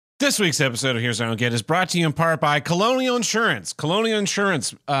This week's episode of Here's What I Don't Get is brought to you in part by Colonial Insurance. Colonial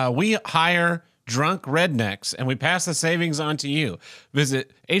Insurance, we hire drunk rednecks and we pass the savings on to you.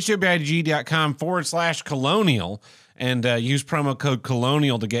 Visit hwig.com/colonial and use promo code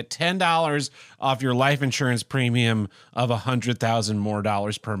colonial to get $10 off your life insurance premium of $100,000 more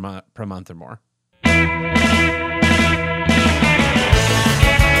dollars per month or more.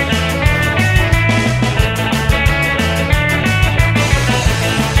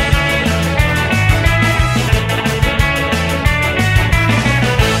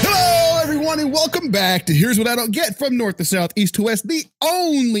 And welcome back to Here's What I Don't Get, from north to south, east to west, the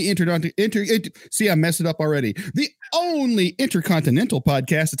only see, I messed it up already. The only intercontinental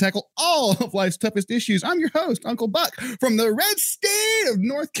podcast to tackle all of life's toughest issues. I'm your host, Uncle Buck, from the red state of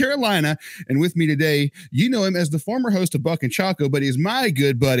North Carolina. And with me today, you know him as the former host of Buck and Chaco, but he's my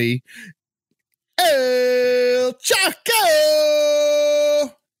good buddy, El Chaco.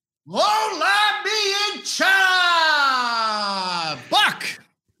 Hola, me and Cha! Buck!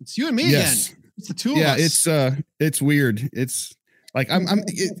 It's you and me again. It's the two of us. Yeah, it's weird. It's like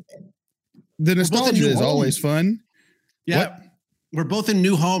the nostalgia is always fun. Yeah. What? We're both in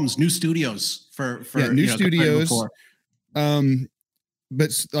new homes, new studios for new studios.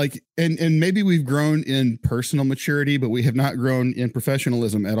 But like, and maybe we've grown in personal maturity, but we have not grown in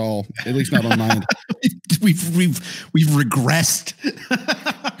professionalism at all. At least not on my end. We've regressed.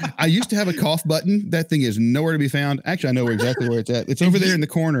 I used to have a cough button. That thing is nowhere to be found. Actually, I know exactly where it's at. It's over there in the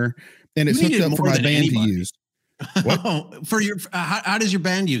corner, and it's hooked up for my band to use. What? For your, how does your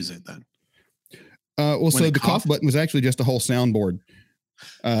band use it then? So the cough button was actually just a whole soundboard.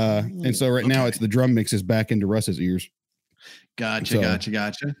 And so now it's the drum mixes back into Russ's ears. Gotcha.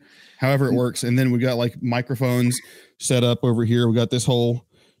 However it works. And then we got like microphones set up over here. We got this whole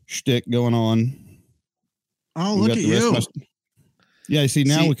shtick going on. Oh, look at you. Yeah, you see,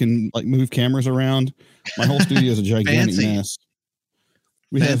 now we can like move cameras around. My whole studio is a gigantic mess.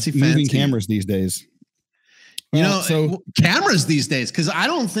 We have moving cameras these days. Cameras these days, because I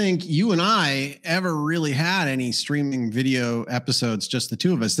don't think you and I ever really had any streaming video episodes, just the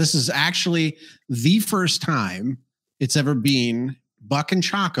two of us. This is actually the first time it's ever been Buck and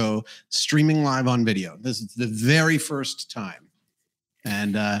Chaco streaming live on video. This is the very first time.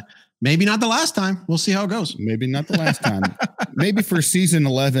 And maybe not the last time. We'll see how it goes. Maybe not the last time. Maybe for season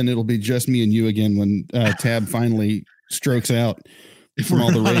 11, it'll be just me and you again when Tab finally strokes out from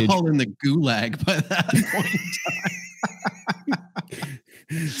all the rage. All in the gulag by that point in time.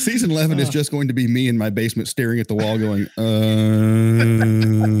 Season 11 is just going to be me in my basement staring at the wall going,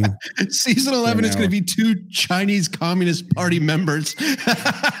 Season 11 is going to be two Chinese Communist Party members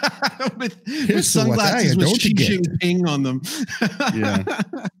with sunglasses with Xi Jinping on them. Yeah.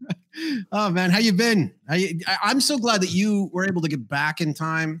 Oh, man. How you been? I'm so glad that you were able to get back in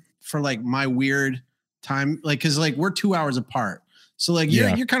time for like my weird time. Like, because like we're 2 hours apart. So like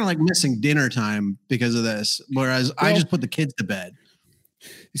you're kind of like missing dinner time because of this. Whereas I just put the kids to bed.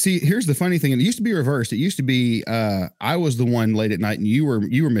 See, here's the funny thing. And it used to be reversed. It used to be I was the one late at night and you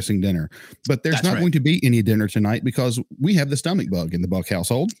were missing dinner. But there's not going to be any dinner tonight because we have the stomach bug in the Buck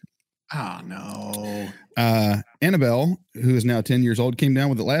household. Oh, no. Annabelle, who is now 10 years old, came down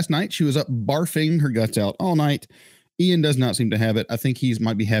with it last night. She was up barfing her guts out all night. Ian does not seem to have it. I think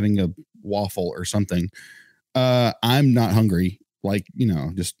might be having a waffle or something. I'm not hungry. Like,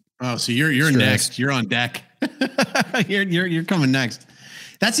 just. Oh, so you're next. You're on deck. you're coming next.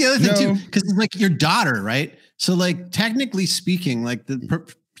 That's the other thing too, because it's like your daughter, right? So like technically speaking, like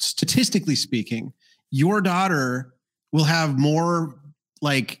statistically speaking, your daughter will have more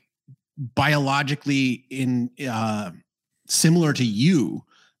like biologically similar to you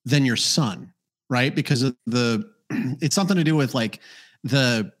than your son, right? Because of it's something to do with like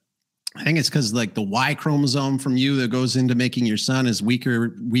I think it's because like the Y chromosome from you that goes into making your son is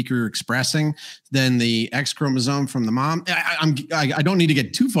weaker expressing than the X chromosome from the mom. I don't need to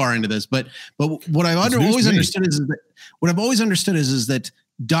get too far into this, but what I've always understood is that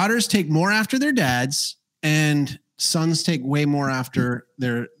daughters take more after their dads and sons take way more after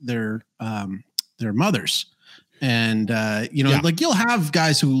their mothers. And, like you'll have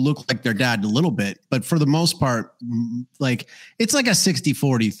guys who look like their dad a little bit, but for the most part, like it's like a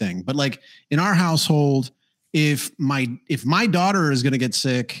 60-40 thing. But like in our household, if my daughter is going to get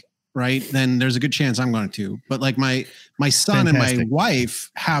sick, right, then there's a good chance I'm going to. But like my son and my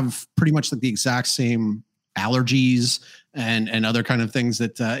wife have pretty much like the exact same allergies and other kind of things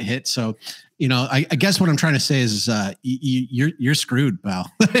that hit. So, I guess what I'm trying to say is you're screwed,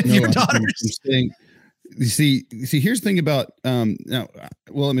 pal. Your daughter's. You see, here's the thing about,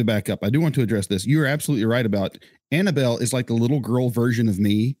 let me back up. I do want to address this. You're absolutely right about Annabelle is like the little girl version of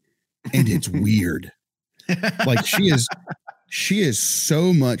me and it's weird. Like she is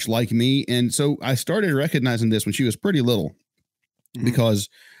so much like me. And so I started recognizing this when she was pretty little, because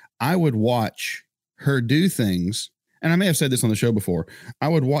I would watch her do things. And I may have said this on the show before. I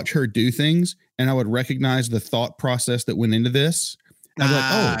would watch her do things and I would recognize the thought process that went into this. I'd be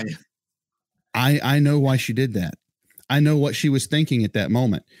like, oh, I know why she did that. I know what she was thinking at that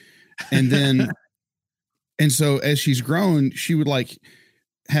moment. And then, and so as she's grown, she would like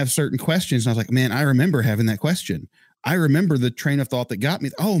have certain questions. And I was like, man, I remember having that question. I remember the train of thought that got me.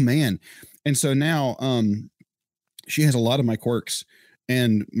 Oh man. And so now, she has a lot of my quirks,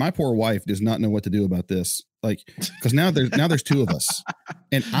 and my poor wife does not know what to do about this. Like, cause now there's two of us,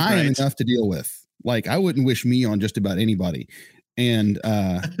 and I am enough to deal with. Like, I wouldn't wish me on just about anybody. And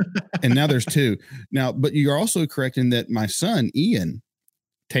now there's two now, but you're also correct in that my son, Ian,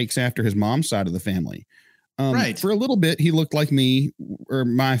 takes after his mom's side of the family. For a little bit, he looked like me, or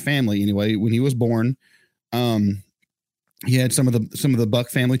my family anyway, when he was born. He had some of the Buck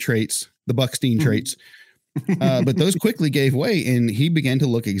family traits, the Buckstein traits, but those quickly gave way, and he began to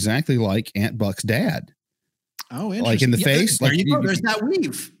look exactly like Aunt Buck's dad. Oh, interesting. Like in the face. There like you go. There's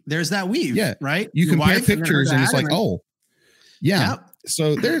that weave. Yeah. Right. You compare pictures and it's like, oh, yeah. Yep.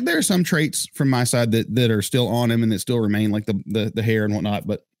 So there are some traits from my side that are still on him and that still remain, like the hair and whatnot.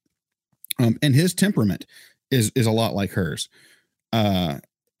 But, and his temperament is a lot like hers. And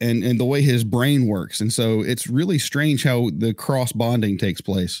the way his brain works. And so it's really strange how the cross bonding takes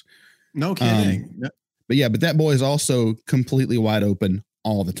place. No kidding. But that boy is also completely wide open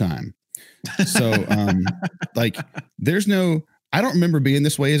all the time. So, like I don't remember being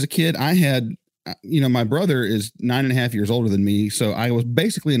this way as a kid. I had, my brother is 9.5 years older than me. So I was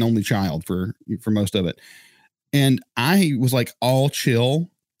basically an only child for most of it. And I was like all chill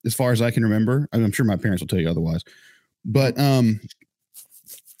as far as I can remember. I mean, I'm sure my parents will tell you otherwise, but,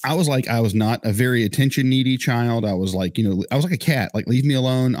 I was not a very attention needy child. I was like, I was like a cat, like, leave me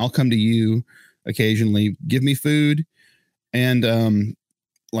alone. I'll come to you occasionally, give me food. And,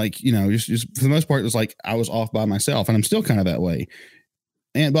 just for the most part, it was like I was off by myself, and I'm still kind of that way.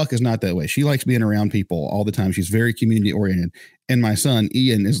 Aunt Buck is not that way. She likes being around people all the time. She's very community oriented. And my son,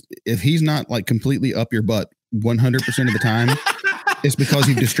 Ian, if he's not like completely up your butt 100% of the time, it's because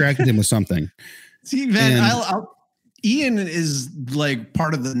you've distracted him with something. See, man, Ian is like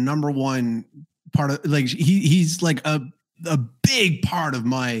part of the number one part of, like, he's like a big part of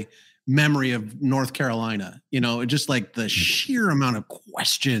my memory of North Carolina, just like the sheer amount of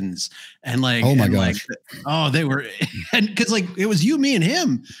questions and like, oh my gosh. They were, and because like it was you, me, and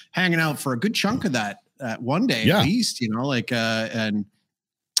him hanging out for a good chunk of that one day at least, and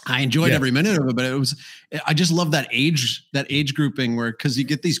I enjoyed every minute of it, but I just love that age grouping where, cause you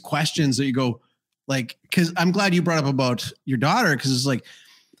get these questions that you go like, cause I'm glad you brought up about your daughter. Cause it's like,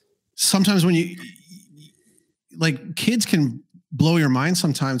 sometimes when you like, kids can blow your mind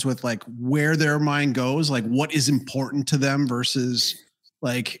sometimes with like where their mind goes, like what is important to them versus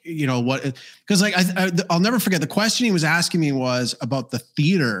like, what, cause like, I'll never forget the question he was asking me was about the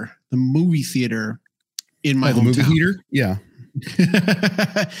movie theater in my hometown. The movie theater. Yeah.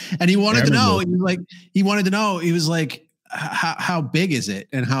 And he wanted to know, he was like, how big is it,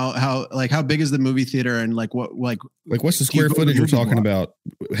 and how big is the movie theater, and like what's the square footage we're talking about?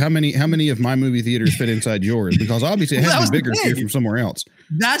 How many of my movie theaters fit inside yours? Because obviously it has to be bigger here from somewhere else.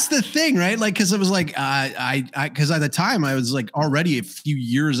 That's the thing, right? Like, because it was like because at the time I was like already a few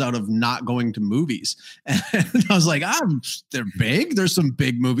years out of not going to movies, and I was like, they're big. There's some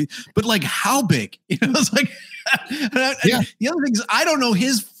big movies, but like how big? I was like, The other thing is I don't know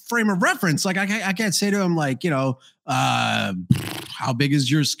his frame of reference. Like I can't say to him like, how big is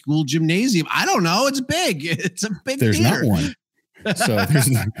your school gymnasium? I don't know. It's big. It's a big theater. There's not one. So there's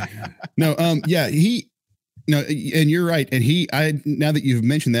no, and you're right. And now that you've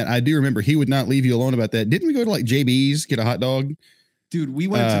mentioned that, I do remember he would not leave you alone about that. Didn't we go to like JB's, get a hot dog? Dude, we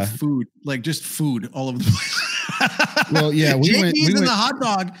went to food, like just food all over the place. Well, yeah, we went the hot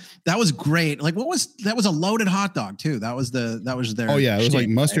dog. That was great. Like, that was a loaded hot dog too. That was their. Oh yeah, it was like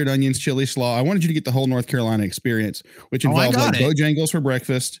mustard, onions, chili, slaw. I wanted you to get the whole North Carolina experience, which involves like Bojangles for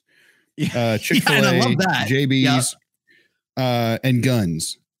breakfast, Chick-fil-A, JB's, and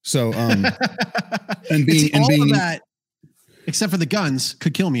guns. So, and that, except for the guns,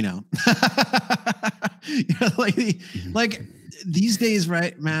 could kill me now. Like these days,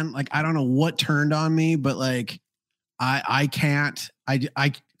 right, man? Like I don't know what turned on me, but like I can't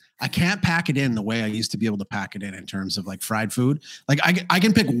pack it in the way I used to be able to pack it in terms of like fried food. Like I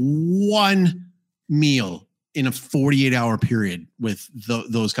can pick one meal in a 48-hour period with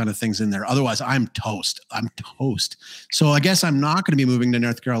those kind of things in there. Otherwise, I'm toast. So I guess I'm not going to be moving to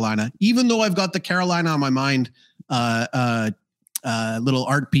North Carolina, even though I've got the Carolina on my mind. Little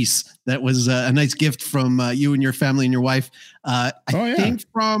art piece that was a nice gift from you and your family and your wife. I think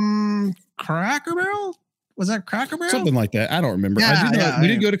from Cracker Barrel. Was that Cracker Barrel? Something like that. I don't remember. We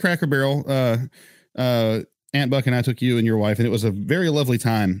did go to Cracker Barrel. Aunt Buck and I took you and your wife, and it was a very lovely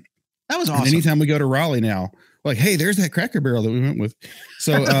time. That was awesome. And anytime we go to Raleigh now, like, hey, there's that Cracker Barrel that we went with.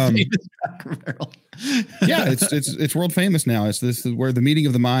 So, Cracker Barrel. Yeah, it's world famous now. This is where the meeting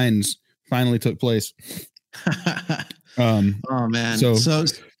of the minds finally took place. Oh man. So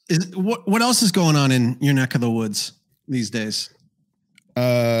what else is going on in your neck of the woods these days?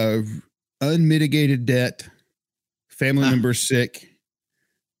 Unmitigated debt, family members sick.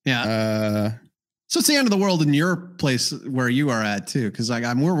 Yeah. So it's the end of the world in your place where you are at too, because like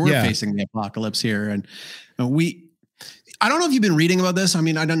we're facing the apocalypse here, and I don't know if you've been reading about this. I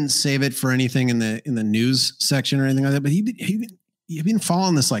mean, I didn't save it for anything in the news section or anything like that, but you've been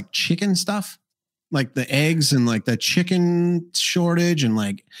following this like chicken stuff, like the eggs and like the chicken shortage, and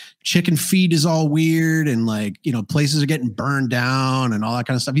like chicken feed is all weird, and like, you know, places are getting burned down and all that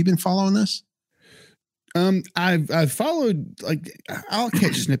kind of stuff. You've been following this? I've followed, like, I'll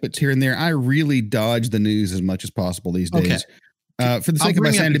catch snippets here and there. I really dodge the news as much as possible these days, for the sake of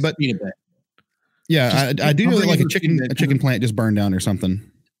my sanity. But yeah, I do know that like a chicken plant just burned down or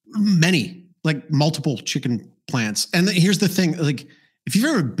something. Many, like multiple chicken plants. And here's the thing, like if you've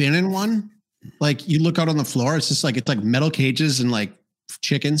ever been in one, like you look out on the floor, it's like metal cages and like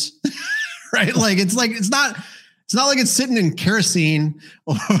chickens, right? Like it's not like it's sitting in kerosene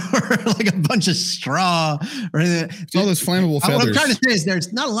or like a bunch of straw or anything. It's all those flammable feathers. What I'm trying to say is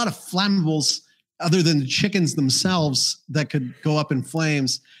there's not a lot of flammables other than the chickens themselves that could go up in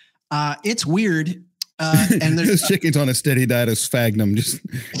flames. It's weird. And there's those chickens on a steady diet of sphagnum.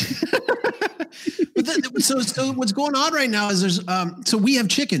 So what's going on right now is there's so we have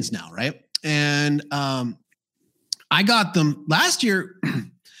chickens now, right? And I got them last year.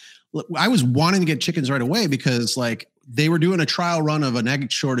 I was wanting to get chickens right away because like they were doing a trial run of an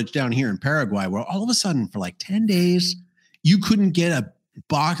egg shortage down here in Paraguay, where all of a sudden for like 10 days, you couldn't get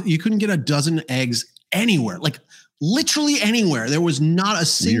a dozen eggs anywhere, like literally anywhere. There was not a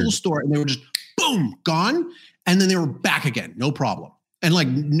single store, and they were just boom, gone. And then they were back again. No problem. And like,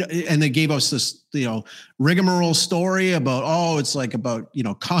 and they gave us this, you know, rigmarole story about, it's like about, you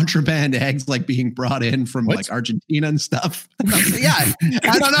know, contraband eggs, like being brought in from like Argentina and stuff. Yeah.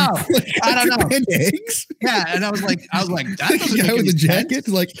 I don't know. Eggs. Yeah. And I was like, that doesn't make with the jacket.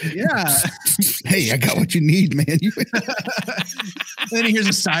 Like, yeah. Hey, I got what you need, man. Then he hears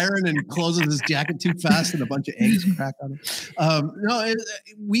a siren and closes his jacket too fast, and a bunch of eggs crack on him.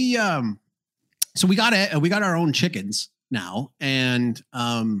 So we got our own chickens now, and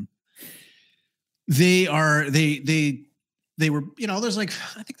they were, you know, there's like,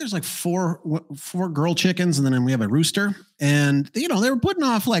 I think there's like four girl chickens, and then we have a rooster, and you know, they were putting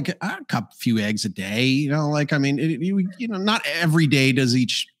off like a few eggs a day, you know, like, I mean, you know, not every day does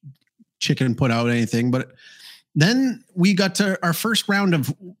each chicken put out anything, but then we got to our first round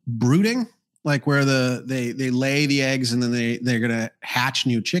of brooding, like where they lay the eggs and then they're gonna hatch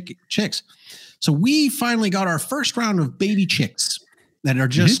new chicks. So we finally got our first round of baby chicks that are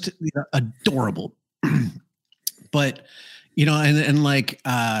just adorable. But, you know, and like,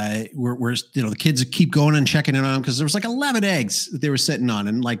 we're, you know, the kids keep going and checking in on them because there was like 11 eggs that they were sitting on.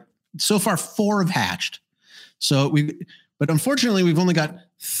 And like, so far 4 have hatched. But unfortunately we've only got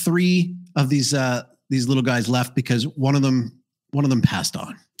 3 of these little guys left because one of them passed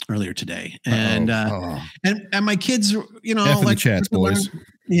on earlier today. And, and my kids, you know, F in like the chats, boys.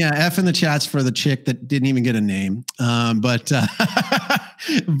 Yeah, F in the chats for the chick that didn't even get a name. But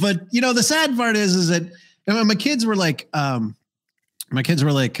you know, the sad part is that my kids were like,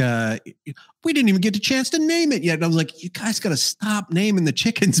 we didn't even get a chance to name it yet. And I was like, you guys got to stop naming the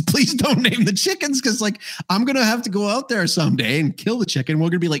chickens. Please don't name the chickens. Cause like, I'm going to have to go out there someday and kill the chicken. We're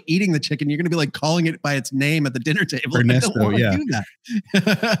going to be like eating the chicken. You're going to be like calling it by its name at the dinner table. Ernesto, yeah.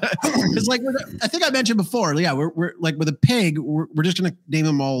 It's like, I think I mentioned before. Yeah. We're like with a pig, we're just going to name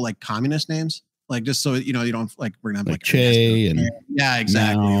them all like communist names. Like, just so, you know, you don't like, we're going to have like Che and yeah,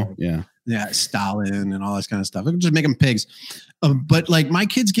 exactly. Mao, yeah. Yeah, Stalin and all this kind of stuff. We can just make them pigs. But like my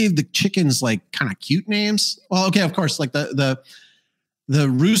kids gave the chickens like kind of cute names. Well, okay, of course, like the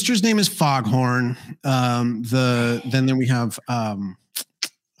rooster's name is Foghorn. Then we have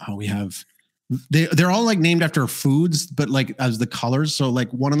they're all like named after foods, but like as the colors. So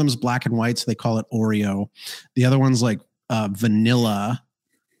like one of them is black and white, so they call it Oreo. The other one's like vanilla,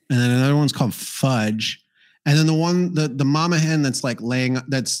 and then another one's called Fudge. And then the mama hen that's like sitting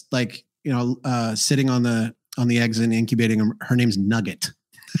on the eggs and incubating them, her name's Nugget.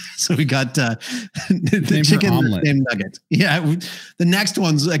 So we got the chicken named Nugget. Yeah. The next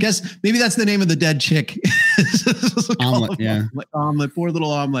one's, I guess maybe that's the name of the dead chick. Omelet. Yeah. Omelet. Poor little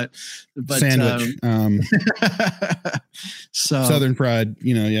omelet. But, sandwich. So Southern fried,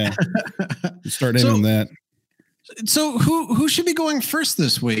 yeah. Start naming that. So who should be going first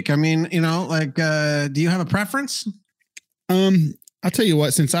this week? I mean, do you have a preference? I'll tell you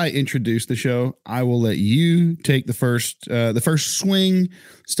what, since I introduced the show, I will let you take the first swing,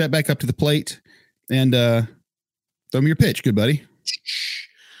 step back up to the plate, and throw me your pitch. Good buddy.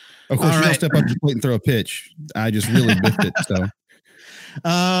 Of course, you don't step up to the plate and throw a pitch. I just really biffed it. So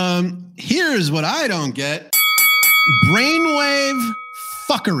here's what I don't get. Brainwave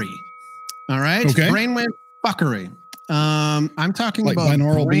fuckery. All right. Okay. Brainwave fuckery. I'm talking like about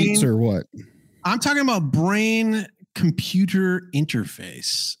binaural beats or what? I'm talking about brain computer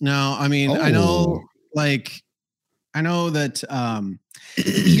interface. Now, I mean, I know that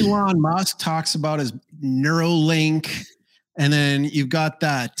Elon Musk talks about his Neuralink, and then you've got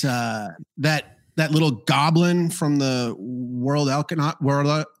that little goblin from the World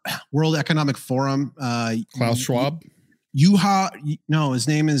Economic Forum, Klaus Schwab. His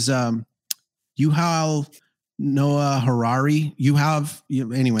name is Yuval Noah Harari.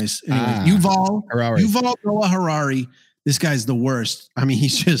 Anyways, Yuval Noah Harari. This guy's the worst. I mean,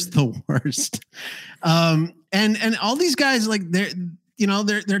 he's just the worst. And all these guys, like they're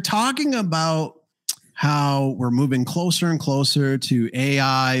talking about how we're moving closer and closer to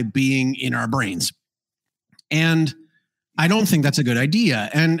AI being in our brains. And I don't think that's a good idea.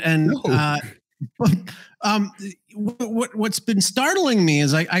 What's been startling me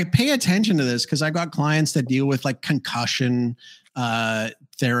is I pay attention to this because I got clients that deal with like concussion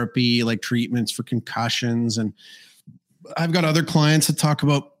therapy, like treatments for concussions. And I've got other clients that talk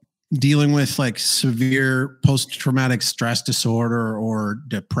about dealing with like severe post-traumatic stress disorder or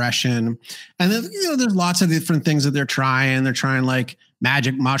depression. And then, there's lots of different things that they're trying. They're trying like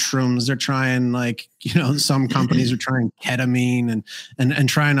magic mushrooms. They're trying like, some companies are trying ketamine and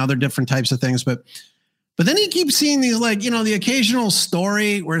trying other different types of things. But then you keep seeing these like, the occasional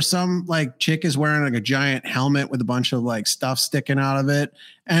story where some like chick is wearing like a giant helmet with a bunch of like stuff sticking out of it.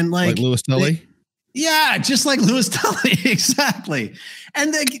 And like Louis Tully. Yeah, just like Louis Tully, exactly.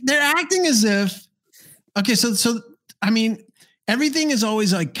 And they're acting as if, okay, so I mean, everything is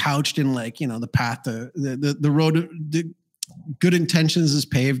always like couched in like, the path to the road, the good intentions is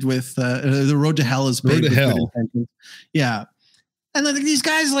paved with, the road to hell is paved with good intentions. Yeah. And then these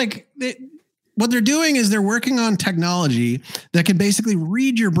guys, like, what they're doing is they're working on technology that can basically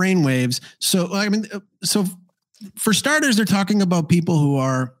read your brain waves. So, I mean, so for starters, they're talking about people who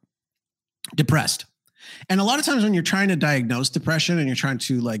are depressed. And a lot of times when you're trying to diagnose depression and you're trying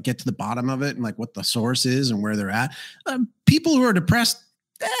to like get to the bottom of it and like what the source is and where they're at, people who are depressed,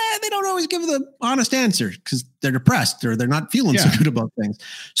 they don't always give the honest answer because they're depressed or they're not feeling so good about things.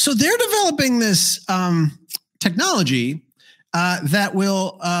 So they're developing this technology that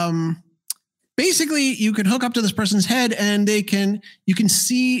will basically you can hook up to this person's head and you can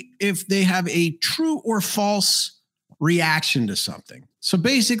see if they have a true or false reaction to something. So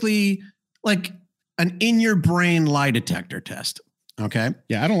basically like an in your brain lie detector test. Okay.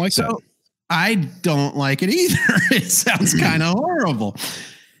 Yeah. I don't like that. I don't like it either. It sounds kind of horrible,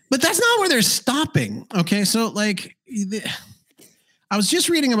 but that's not where they're stopping. Okay. So like I was just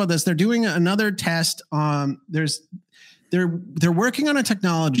reading about this. They're doing another test on they're working on a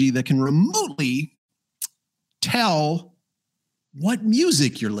technology that can remotely tell what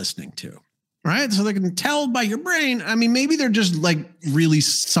music you're listening to. Right. So they can tell by your brain. I mean, maybe they're just like really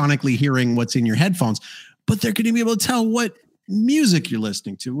sonically hearing what's in your headphones, but they're going to be able to tell what music you're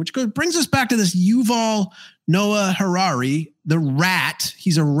listening to, which brings us back to this Yuval Noah Harari, the rat.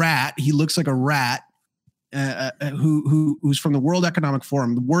 He's a rat. He looks like a rat who's from the World Economic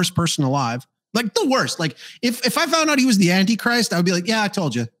Forum, the worst person alive. Like the worst. Like if I found out he was the Antichrist, I would be like, yeah, I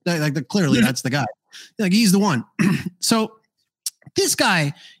told you. Like clearly that's the guy. Like he's the one. So this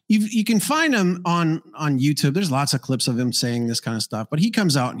guy, you can find him on YouTube. There's lots of clips of him saying this kind of stuff, but he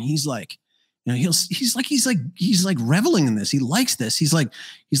comes out and he's like, he's like reveling in this. He likes this. He's like,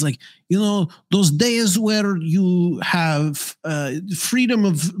 those days where you have freedom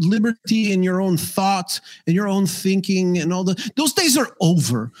of liberty in your own thoughts and your own thinking and all those days are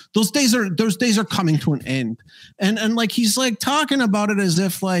over. Those days are coming to an end. And like, he's like talking about it as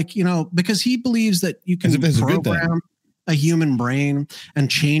if like, because he believes that you can program a human brain and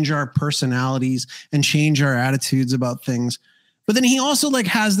change our personalities and change our attitudes about things. But then he also like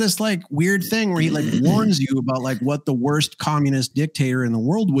has this like weird thing where he like warns you about like what the worst communist dictator in the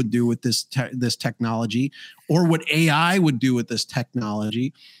world would do with this technology, or what AI would do with this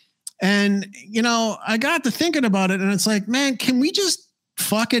technology. And, you know, I got to thinking about it and it's like, man, can we just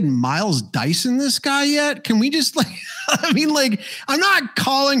fucking Miles Dyson this guy yet? Can we just like, I mean, like, I'm not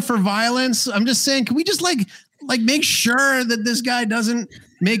calling for violence. I'm just saying, can we just like make sure that this guy doesn't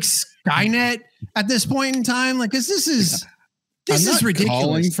make Skynet at this point in time? Like, cause this is ridiculous.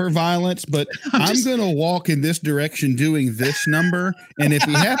 Calling for violence, but I'm going to walk in this direction doing this number. And if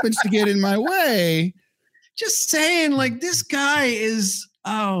he happens to get in my way, just saying, like, this guy is,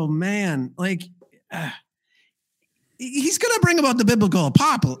 oh man, like, he's going to bring about the biblical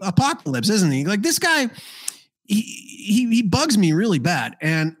apocalypse, isn't he? Like, this guy, he bugs me really bad.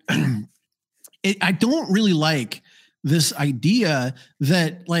 And I don't really like this idea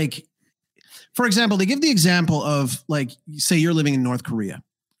that, like, for example, they give the example of, like, say you're living in North Korea,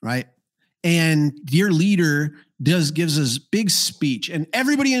 right? And your leader gives this big speech, and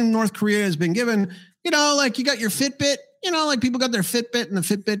everybody in North Korea has been given, you know, like, you got your Fitbit, you know, like people got their Fitbit, and the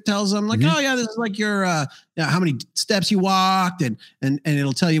Fitbit tells them like, oh yeah, this is like your, how many steps you walked, and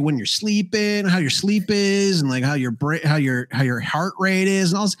it'll tell you when you're sleeping, how your sleep is, and like how your heart rate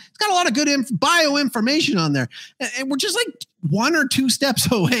is, and all this. It's got a lot of good bio information on there, and we're just like 1 or 2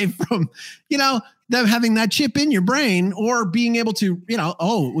 steps away from, you know, them having that chip in your brain, or being able to, you know,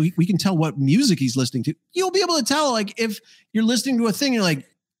 oh, we can tell what music he's listening to. You'll be able to tell, like, if you're listening to a thing, you're like,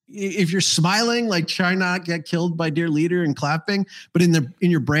 if you're smiling, like, try not get killed by dear leader and clapping, but in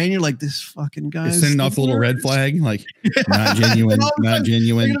your brain, you're like, this fucking guy is sending off a little red flag, like, not genuine, not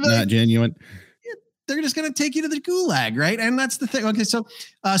genuine, not genuine. They're just going to take you to the gulag, right? And that's the thing. Okay, so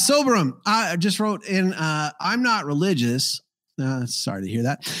Soberum, I just wrote in, I'm not religious. Sorry to hear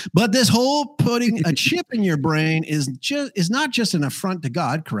that. But this whole putting a chip in your brain is not just an affront to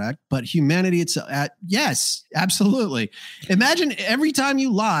God, correct? But humanity itself. Yes, absolutely. Imagine every time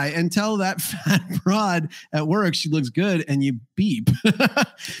you lie and tell that fat broad at work she looks good, and you beep.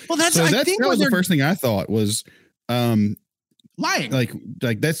 Well, I think that was the first thing I thought was lying. Like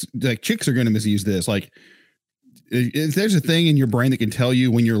that's like, chicks are going to misuse this. Like, if there's a thing in your brain that can tell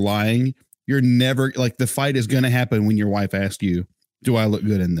you when you're lying, you're never, like, the fight is going to happen when your wife asks you, do I look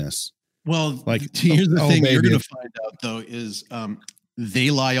good in this? Well, like, here's the thing you're going to find out, though, is they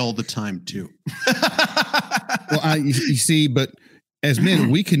lie all the time, too. Well, you see, but as men,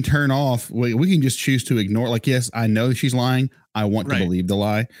 we can turn off, we can just choose to ignore. Like, yes, I know she's lying. I want to believe the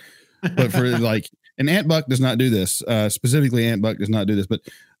lie. But for like, and Aunt Buck does not do this. Specifically, Aunt Buck does not do this. But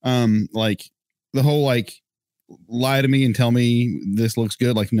like, the whole, like, lie to me and tell me this looks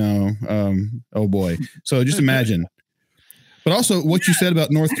good, like, no, oh boy. So just imagine. But also what you said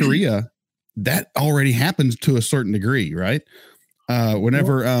about North Korea, that already happens to a certain degree, right?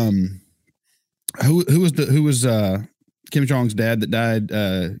 Whenever who was Kim Jong's dad that died,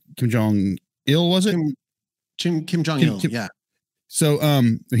 Kim Jong Il, was it? Kim Jong Il, yeah. So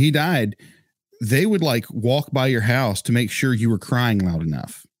when he died, they would, like, walk by your house to make sure you were crying loud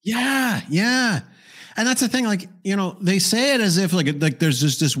enough. Yeah. And that's the thing, like, you know, they say it as if like there's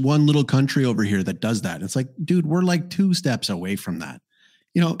just this one little country over here that does that. It's like, dude, we're like 2 steps away from that,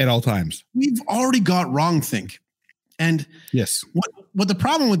 you know, at all times. We've already got wrongthink. And yes, what the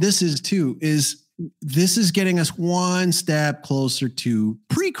problem with this is too, is this is getting us 1 step closer to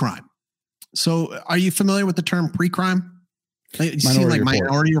pre-crime. So are you familiar with the term pre-crime? You seen like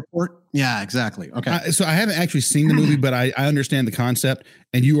Minority Report? Yeah, exactly. Okay. So I haven't actually seen the movie, but I understand the concept,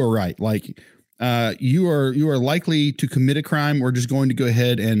 and you are right. Like, you are likely to commit a crime. We're just going to go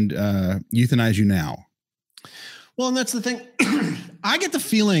ahead and euthanize you now. Well, and that's the thing. I get the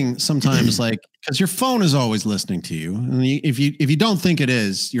feeling sometimes, like, because your phone is always listening to you. And if you don't think it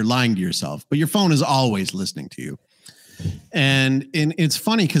is, you're lying to yourself. But your phone is always listening to you. And it's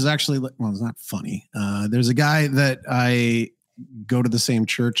funny because actually, well, it's not funny. There's a guy that I go to the same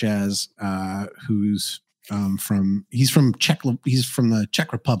church as, who's from the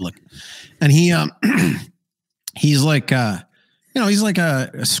Czech Republic, and he's like he's like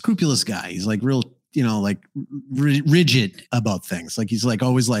a scrupulous guy. He's like real, you know, like rigid about things. Like, he's like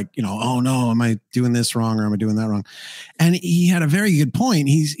always like, you know, oh no, am I doing this wrong or am I doing that wrong? And he had a very good point.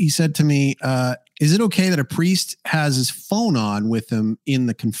 He said to me, is it okay that a priest has his phone on with him in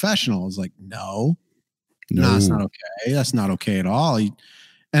the confessional? I was like, no, it's not okay. That's not okay at all.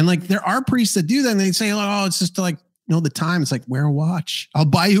 And like, there are priests that do that, and they say, oh, it's just to, like, know the time. It's like, wear a watch. I'll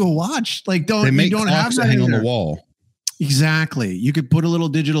buy you a watch. Like, don't have that hang on the wall. Exactly. You could put a little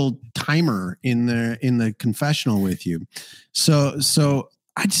digital timer in the confessional with you. So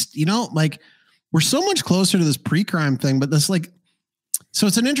I just, you know, like, we're so much closer to this pre-crime thing, but this like, so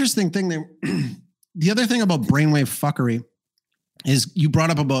it's an interesting thing. The other thing about brainwave fuckery is you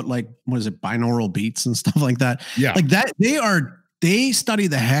brought up about like, what is it? Binaural beats and stuff like that. Yeah. Like that. They study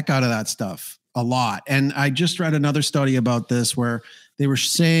the heck out of that stuff a lot. And I just read another study about this where they were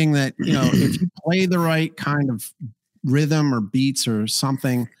saying that, you know, if you play the right kind of rhythm or beats or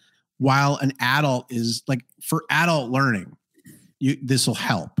something while an adult is like for adult learning, this will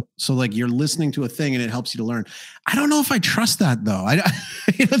help. So like you're listening to a thing and it helps you to learn. I don't know if I trust that though.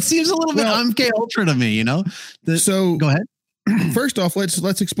 It seems a little bit MK Ultra to me, you know? So go ahead. First off,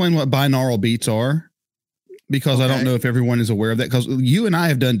 let's explain what binaural beats are, because I don't know if everyone is aware of that, because you and I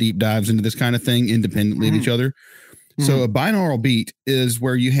have done deep dives into this kind of thing independently of each other. Mm-hmm. So a binaural beat is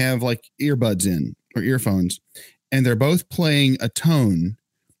where you have like earbuds in or earphones and they're both playing a tone,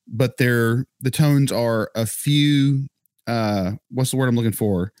 but the tones are a few, what's the word I'm looking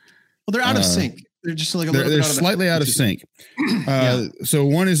for? Well, they're out of sync. They're just like a little they're bit slightly out of sync. So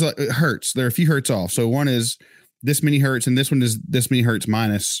one is like hertz. They're a few hertz off. So one is this many hertz and this one is this many hertz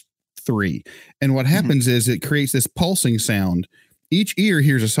minus 3. And what happens is it creates this pulsing sound. Each ear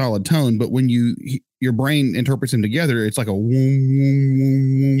hears a solid tone, but when your brain interprets them together, it's like a whoom,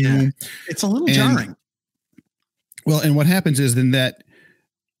 whoom, whoom, whoom. It's a little jarring. Well, and what happens is then that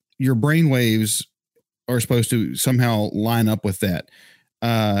your brain waves are supposed to somehow line up with that.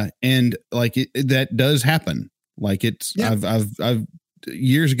 And like that does happen. Like I've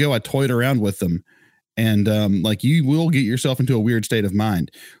years ago, I toyed around with them. And like you will get yourself into a weird state of mind.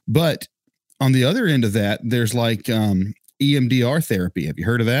 But on the other end of that, there's like EMDR therapy. Have you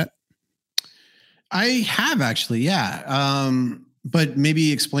heard of that? I have actually, yeah. But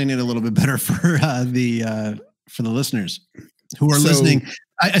maybe explain it a little bit better for the listeners who are listening,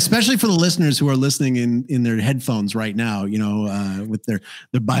 especially for the listeners who are listening in their headphones right now. You know, with their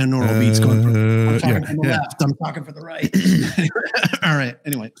binaural beats going. I'm talking from the left. I'm talking for the right. All right.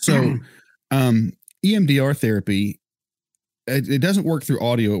 Anyway, so. EMDR therapy, it doesn't work through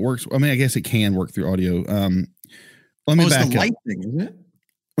audio. It works. I mean, I guess it can work through audio. Let me back the up. light thing, isn't it?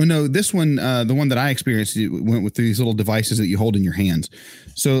 Oh no, this one, the one that I experienced, it went with these little devices that you hold in your hands.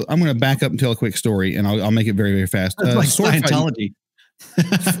 So I'm going to back up and tell a quick story, and I'll make it very, very fast. Like Scientology.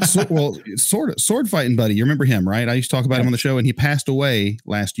 Sword fighting buddy. You remember him, right? I used to talk about him on the show, and he passed away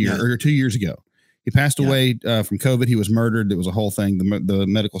last year or 2 years ago. He passed away from COVID. He was murdered. It was a whole thing. The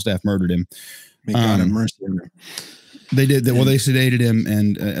medical staff murdered him. May God have mercy on him. They did that. Well, they sedated him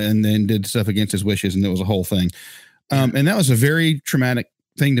and then did stuff against his wishes, and it was a whole thing. And that was a very traumatic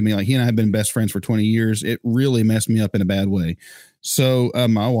thing to me. Like he and I have been best friends for 20 years. It really messed me up in a bad way. So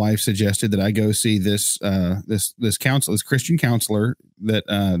my wife suggested that I go see this Christian counselor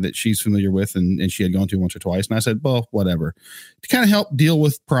that she's familiar with and she had gone to once or twice. And I said, well, whatever, to kind of help deal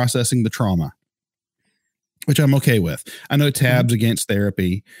with processing the trauma, which I'm okay with. I know tabs against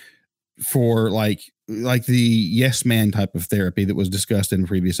therapy for like the yes man type of therapy that was discussed in a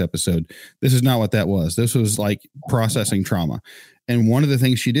previous episode. This is not what that was. This was like processing trauma. And one of the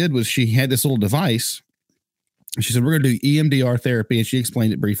things she did was she had this little device. She said, we're going to do EMDR therapy. And she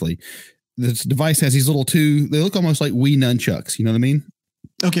explained it briefly. This device has these little they look almost like Wii nunchucks. You know what I mean?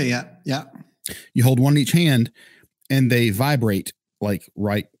 Okay. Yeah. Yeah. You hold one in each hand and they vibrate like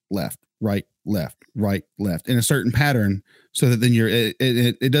right, left, right, left, right, left in a certain pattern, so that then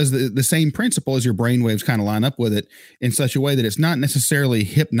it does the same principle as your brain waves kind of line up with it in such a way that it's not necessarily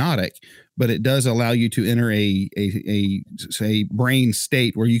hypnotic, but it does allow you to enter a brain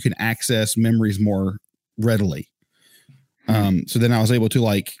state where you can access memories more readily. So then I was able to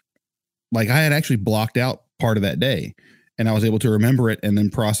like I had actually blocked out part of that day and I was able to remember it and then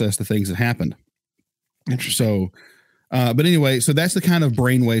process the things that happened. Interesting. So, but anyway, so that's the kind of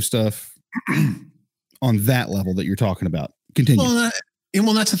brainwave stuff on that level that you're talking about. Continue.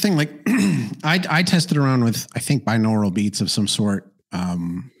 Well, that's the thing. Like I tested around with, I think, binaural beats of some sort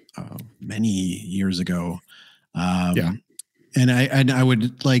many years ago. And I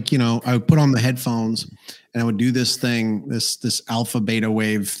would like, I would put on the headphones and I would do this thing, this alpha beta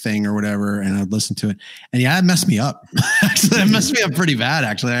wave thing or whatever. And I'd listen to it. And it messed me up. Actually, it messed me up pretty bad.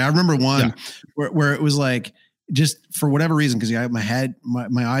 Actually, I remember one where it was like, just for whatever reason, because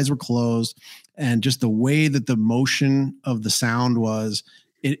my eyes were closed and just the way that the motion of the sound was,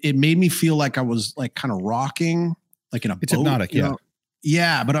 it made me feel like I was like kind of rocking, like in a boat. Hypnotic. Yeah.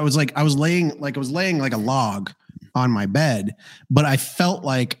 Yeah. But I was laying like a log on my bed, but I felt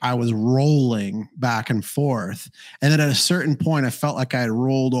like I was rolling back and forth. And then at a certain point, I felt like I had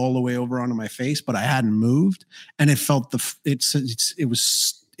rolled all the way over onto my face, but I hadn't moved. And it felt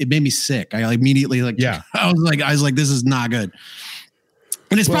it made me sick. I immediately I was like, this is not good.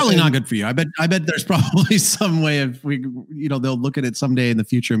 And it's probably not good for you. I bet there's probably some way of they'll look at it someday in the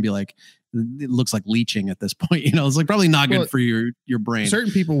future and be like, it looks like leeching at this point. It's like probably not good for your brain.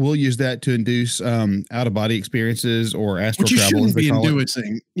 Certain people will use that to induce out of body experiences or astral Which you travel. shouldn't be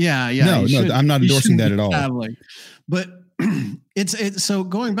inducing. Yeah. No, I'm not endorsing that at all. Traveling. But it's so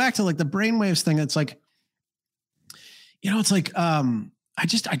going back to like the brainwaves thing. It's like, it's like I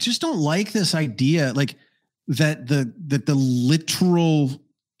just don't like this idea like that the literal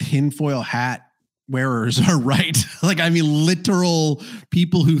tinfoil hat wearers are right. Like, I mean, literal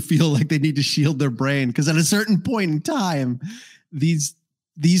people who feel like they need to shield their brain. Because at a certain point in time, these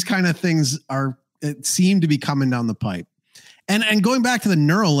kind of things seem to be coming down the pipe. And going back to the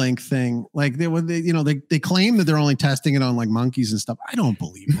Neuralink thing, like they claim that they're only testing it on like monkeys and stuff. I don't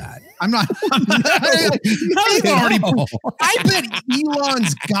believe that. I bet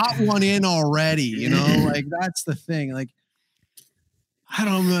Elon's got one in already, like that's the thing. Like, I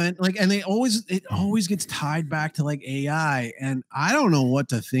don't know, like, and it always gets tied back to like AI, and I don't know what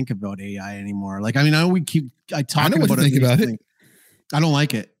to think about AI anymore. Like, I mean, I know I talk about it. I don't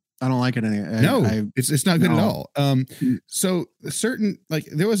like it. I don't like it anyway. It's not good at all. So certain, like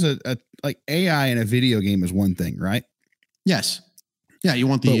there was a like AI in a video game is one thing, right? Yes. Yeah. You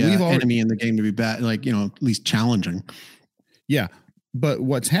want the enemy in the game to be bad, like, at least challenging. Yeah. But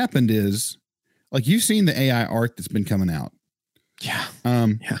what's happened is like, you've seen the AI art that's been coming out. Yeah.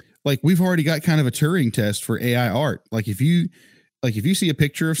 Like we've already got kind of a Turing test for AI art. Like if you see a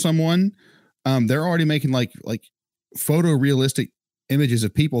picture of someone, they're already making like photorealistic images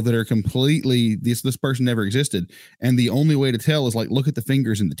of people that are completely this person never existed, and the only way to tell is like look at the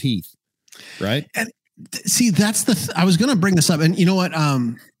fingers and the teeth, right? And see, that's I was going to bring this up, and you know what?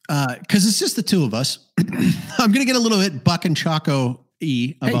 Because it's just the two of us. I'm going to get a little bit Buck and Chaco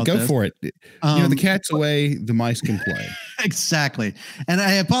about go this. for it. The cat's away, the mice can play. Exactly. And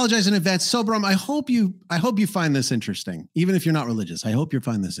I apologize in advance. So, Brum, I hope you find this interesting, even if you're not religious. I hope you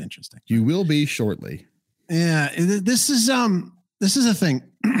find this interesting. You will be shortly. Yeah, this is a thing.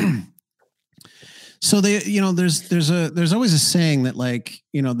 So there's always a saying that like,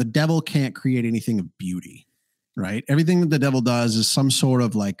 the devil can't create anything of beauty, right? Everything that the devil does is some sort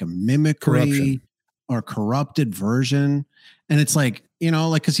of like a mimicry or corrupted version. And it's like,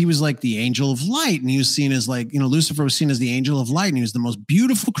 cause he was like the angel of light, and he was seen as like, Lucifer was seen as the angel of light, and he was the most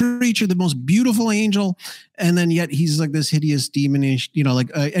beautiful creature, the most beautiful angel. And then yet he's like this hideous demonish,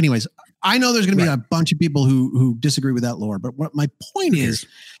 anyways, I know there's going to be a bunch of people who disagree with that lore, but what my point is,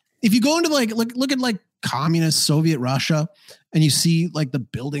 if you go into like look at like communist Soviet Russia, and you see like the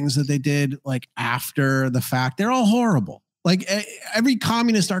buildings that they did like after the fact, they're all horrible. Like every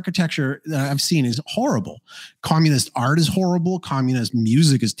communist architecture that I've seen is horrible. Communist art is horrible. Communist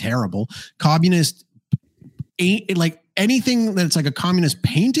music is terrible. Communist like anything that's like a communist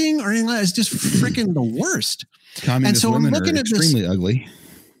painting or anything like that is just freaking the worst. Communist and so women I'm looking are at extremely ugly.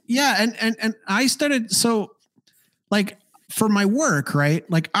 Yeah. And I started, so like for my work, right?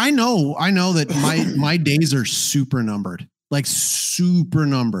 Like I know that my days are super numbered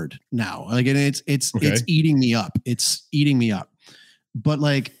now. Like, and it's eating me up. It's eating me up, but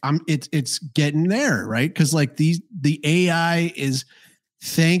like it's getting there. Right. Cause like the AI is,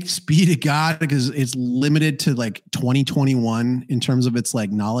 thanks be to God, because it's limited to like 2021 in terms of its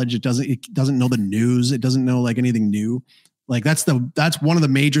like knowledge. It doesn't know the news. It doesn't know like anything new. Like that's one of the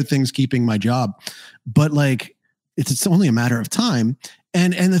major things keeping my job, but like it's only a matter of time.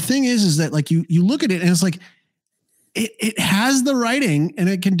 And the thing is that like you look at it and it's like it has the writing and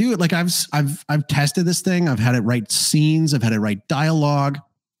it can do it. Like I've tested this thing. I've had it write scenes. I've had it write dialogue.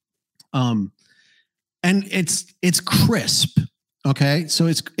 And it's crisp. Okay, so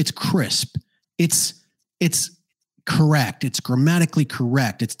it's crisp. It's correct. It's grammatically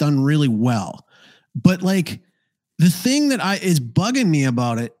correct. It's done really well. But like, the thing that is bugging me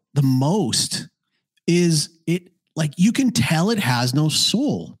about it the most is it like you can tell it has no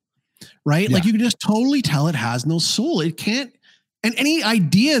soul, right? Yeah. Like you can just totally tell it has no soul. It can't, and any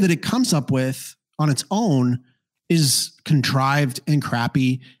idea that it comes up with on its own is contrived and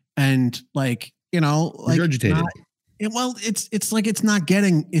crappy and like, like regurgitated. It's like it's not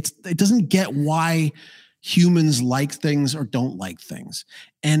getting it doesn't get why humans like things or don't like things.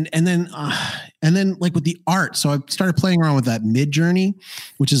 And then like with the art. So I started playing around with that Midjourney,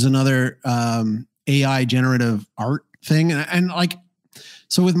 which is another AI generative art thing. And like,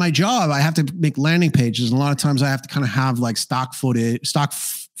 so with my job, I have to make landing pages. And a lot of times I have to kind of have like stock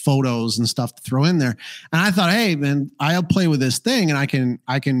photos and stuff to throw in there. And I thought, hey man, I'll play with this thing and I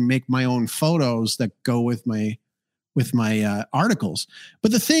can make my own photos that go with my articles.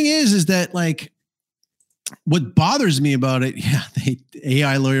 But the thing is that like, what bothers me about it,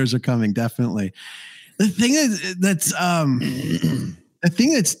 AI lawyers are coming, definitely. The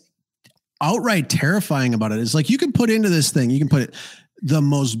thing that's outright terrifying about it is like, you can put into this thing, you can put it, the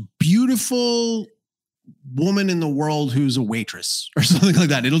most beautiful woman in the world who's a waitress or something like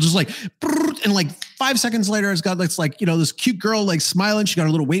that. It'll just like, and like 5 seconds later, it's got this like, this cute girl like smiling. She got her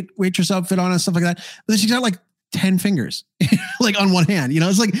little waitress outfit on and stuff like that. But then she's got like 10 fingers, like on one hand.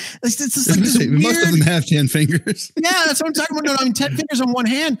 It's like it's just like this weird, most of them have 10 fingers. Yeah, that's what I'm talking about. No, I mean 10 fingers on one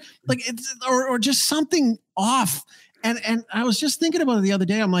hand, like it's or just something off. And I was just thinking about it the other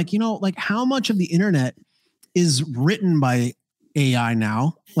day. I'm like, like how much of the internet is written by AI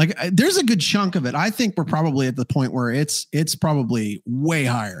now? Like there's a good chunk of it. I think we're probably at the point where it's probably way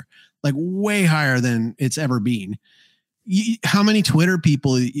higher, like way higher than it's ever been. How many Twitter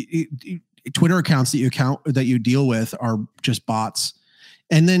people, Twitter accounts that you deal with are just bots.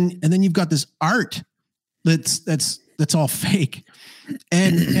 And then you've got this art that's all fake.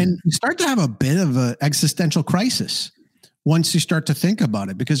 And you start to have a bit of an existential crisis once you start to think about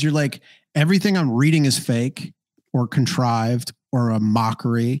it, because you're like, everything I'm reading is fake or contrived or a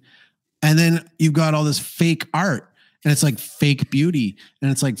mockery. And then you've got all this fake art, and it's like fake beauty, and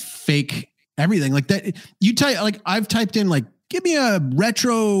it's like fake everything like that. I've typed in like, give me a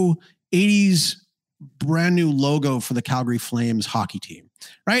retro 80s brand new logo for the Calgary Flames hockey team.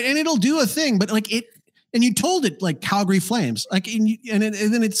 Right. And it'll do a thing, but like and you told it like Calgary Flames, like, and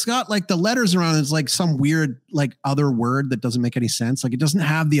then it's got like the letters around. It's like some weird, like other word that doesn't make any sense. Like it doesn't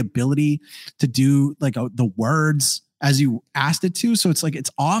have the ability to do like the words as you asked it to. So it's like, it's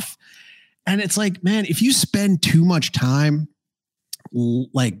off. And it's like, man, if you spend too much time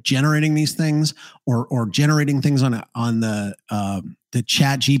like generating these things or generating things on the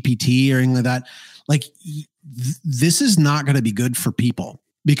Chat GPT or anything like that, like this is not going to be good for people.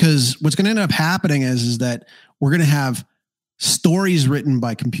 Because what's going to end up happening is that we're going to have stories written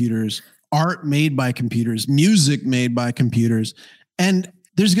by computers, art made by computers, music made by computers. And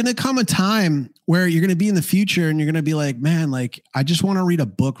there's going to come a time where you're going to be in the future and you're going to be like, man, like, I just want to read a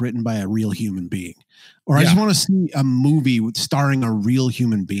book written by a real human being. Or I just want to see a movie starring a real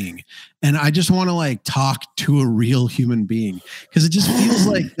human being. And I just want to like talk to a real human being. Because it just feels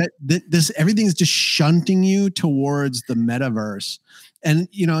like that this everything's just shunting you towards the metaverse. And,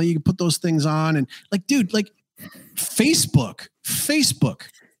 you can put those things on and like, dude, like Facebook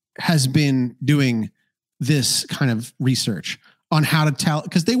has been doing this kind of research on how to tell,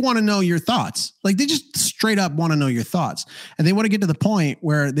 because they want to know your thoughts. Like they just straight up want to know your thoughts. And they want to get to the point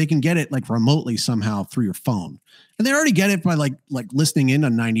where they can get it like remotely somehow through your phone. And they already get it by like listening in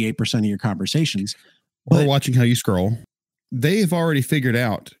on 98% of your conversations. Or watching how you scroll. They've already figured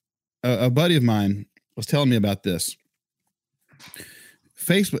out, a buddy of mine was telling me about this.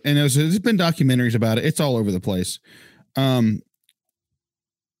 Facebook, and there's been documentaries about it. It's all over the place. Like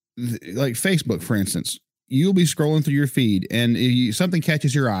Facebook, for instance, you'll be scrolling through your feed and something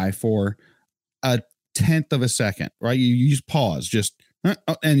catches your eye for a 1/10 of a second, right? You just pause, and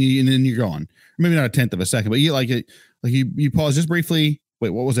then you're gone. Maybe not a 1/10 of a second, but you pause just briefly. Wait,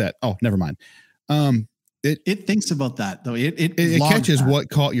 what was that? Oh, never mind. It thinks about that though. It catches that.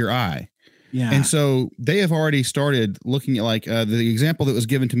 What caught your eye. Yeah. And so they have already started looking at like the example that was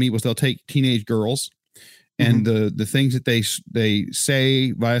given to me was they'll take teenage girls and the things that they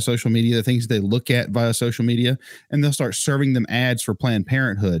say via social media, the things that they look at via social media, and they'll start serving them ads for Planned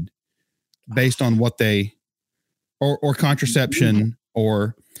Parenthood based on what they or contraception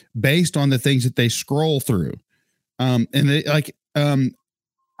or based on the things that they scroll through. And they like for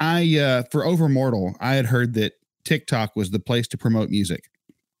Overmortal, I had heard that TikTok was the place to promote music.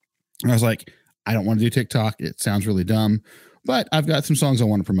 And I was like, I don't want to do TikTok. It sounds really dumb, but I've got some songs I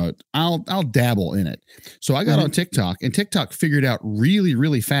want to promote. I'll dabble in it. So I got on TikTok, and TikTok figured out really,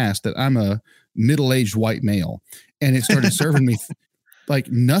 really fast that I'm a middle-aged white male. And it started serving me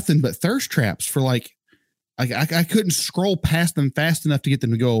like nothing but thirst traps for like I couldn't scroll past them fast enough to get them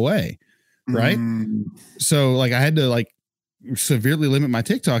to go away. Right. So like I had to like severely limit my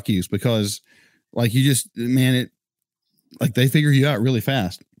TikTok use because like you just, man, it like they figure you out really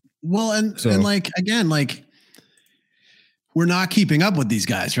fast. Well, and like, again, like we're not keeping up with these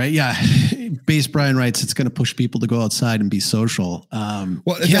guys, right? Yeah. Base Brian writes, it's going to push people to go outside and be social.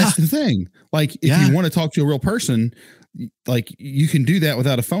 That's the thing. Like if you want to talk to a real person, like you can do that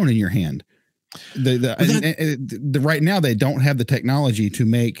without a phone in your hand. Right now they don't have the technology to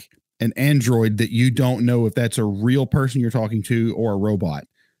make an Android that you don't know if that's a real person you're talking to or a robot,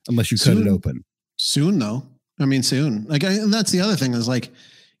 unless you cut it open. Soon though. I mean, soon. Like, and that's the other thing is like,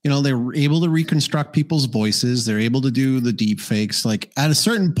 they're able to reconstruct people's voices. They're able to do the deep fakes. Like at a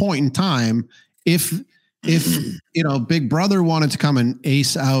certain point in time, if if, Big Brother wanted to come and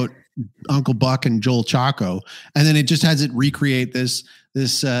ace out Uncle Buck and Joel Chaco, and then it just has it recreate this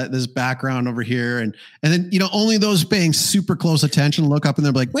background over here, and then only those paying super close attention look up and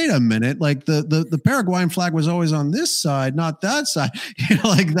they're like, wait a minute, like the Paraguayan flag was always on this side, not that side.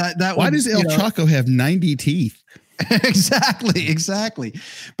 Like that. Why does El Chaco have 90 teeth? Exactly.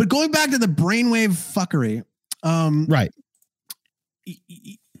 But going back to the brainwave fuckery, right.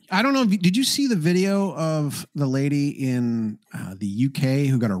 I don't know. Did you see the video of the lady in the UK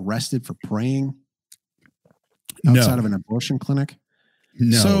who got arrested for praying outside of an abortion clinic?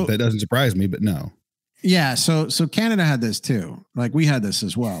 No, so, that doesn't surprise me, but no. Yeah. So Canada had this too. Like we had this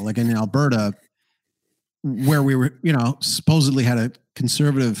as well. Like in Alberta, where we were, supposedly had a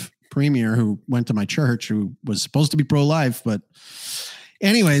conservative premier who went to my church who was supposed to be pro-life. But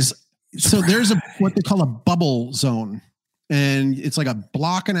anyways, so there's what they call a bubble zone. And it's like a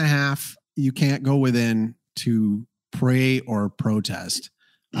block and a half you can't go within to pray or protest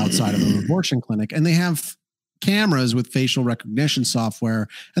outside of an abortion clinic. And they have cameras with facial recognition software,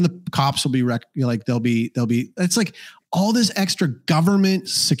 and the cops will be they'll be it's like all this extra government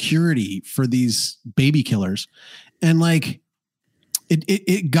security for these baby killers. And like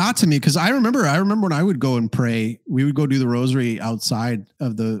it got to me because I remember when I would go and pray, we would go do the rosary outside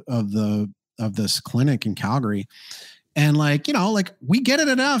of this clinic in Calgary. And we get it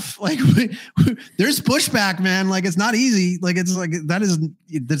enough. Like there's pushback, man. Like it's not easy. Like it's like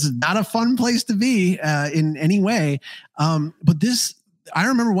this is not a fun place to be in any way. But I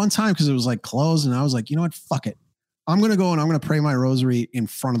remember one time because it was like closed, and I was like, you know what, fuck it. I'm gonna go and I'm gonna pray my rosary in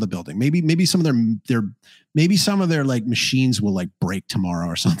front of the building. Maybe some of their like machines will like break tomorrow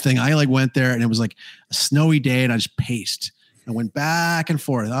or something. I like went there and it was like a snowy day, and I just paced. I went back and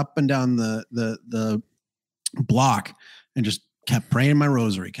forth, up and down the block, and just kept praying my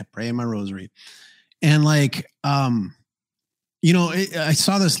rosary. And like, I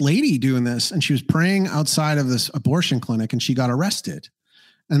saw this lady doing this, and she was praying outside of this abortion clinic, and she got arrested.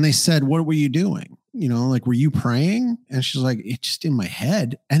 And they said, what were you doing? Were you praying? And she's like, it's just in my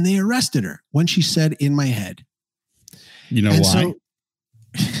head. And they arrested her when she said in my head. You know why?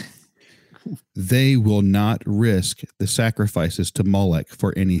 They will not risk the sacrifices to Molech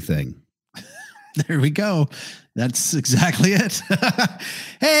for anything. There we go. That's exactly it.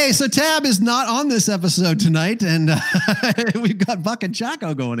 Hey, so Tab is not on this episode tonight, and we've got Buck and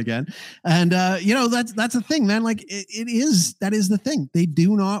Chaco going again. And that's the thing, man. Like that is the thing. They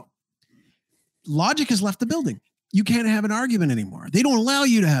do not. Logic has left the building. You can't have an argument anymore. They don't allow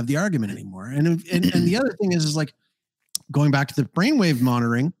you to have the argument anymore. And the other thing is like going back to the brainwave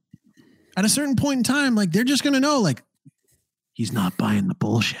monitoring. At a certain point in time, like they're just going to know, like he's not buying the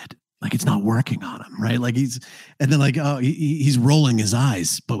bullshit. Like it's not working on him, right? Like he's rolling his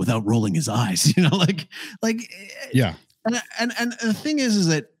eyes, but without rolling his eyes, yeah. And the thing is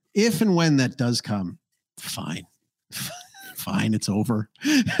that if and when that does come, fine, it's over.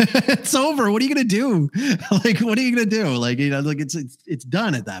 It's over. What are you going to do? Like, what are you going to do? Like, it's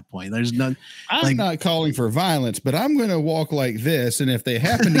done at that point. There's none. I'm not calling for violence, but I'm going to walk like this. And if they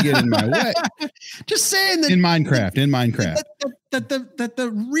happen to get in my way, just saying that in Minecraft, that the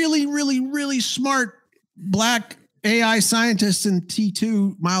really, really, really smart black AI scientist in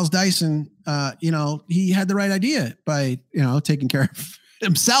T2, Miles Dyson, he had the right idea by, taking care of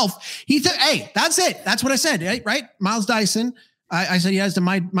himself. He said, hey, that's it. That's what I said, right? Miles Dyson. I said he has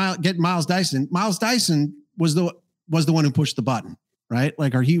to get Miles Dyson. Miles Dyson was the one who pushed the button, right?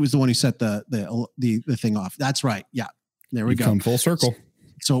 Like, or he was the one who set the thing off. That's right. Yeah. There we go. Come full circle.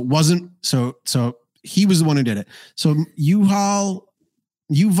 So it wasn't so he was the one who did it. So Yuval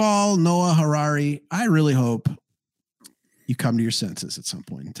Noah Harari, I really hope you come to your senses at some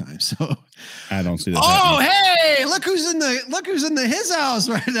point in time. So I don't see that. Oh, happening. Hey, look who's in his house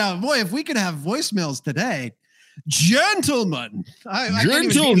right now. Boy, if we could have voicemails today. Gentlemen,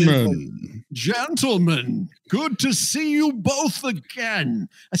 gentlemen, good to see you both again.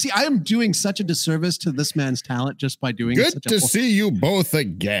 I am doing such a disservice to this man's talent just by doing good to see you both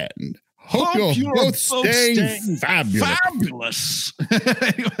again. Hope you're both staying fabulous.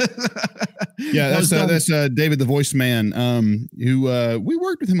 Yeah, that's David the Voice Man, who we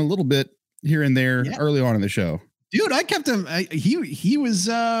worked with him a little bit here and there early on in the show. Dude, I kept him. He was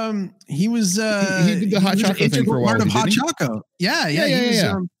he did the hot choco thing for a while. Part of Hot Choco.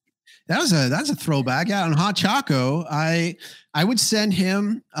 Yeah. That's a throwback. Yeah, on Hot Choco, I would send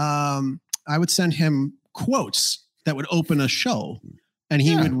him quotes that would open a show, and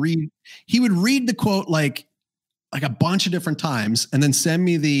he would read the quote like a bunch of different times, and then send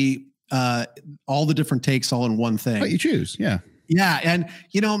me the all the different takes all in one thing. What you choose, yeah. Yeah. And,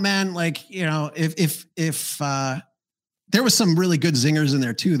 man, like, if there was some really good zingers in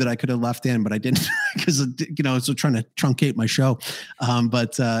there too that I could have left in, but I didn't because, I was trying to truncate my show.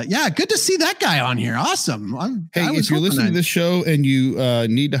 But good to see that guy on here. Awesome. If you're listening to this show and you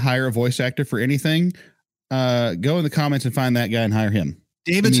need to hire a voice actor for anything, go in the comments and find that guy and hire him.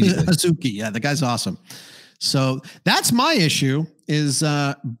 David Hazuki. Yeah, the guy's awesome. So that's my issue is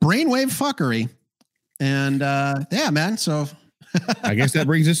brainwave fuckery. And man. So I guess that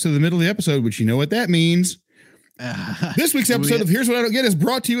brings us to the middle of the episode, which you know what that means. This week's episode of Here's What I Don't Get is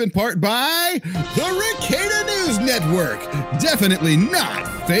brought to you in part by the Ricada News Network. Definitely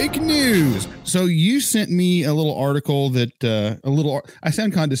not fake news. So you sent me a little article that I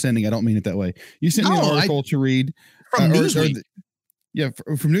sound condescending. I don't mean it that way. You sent me an article to read from Newsweek.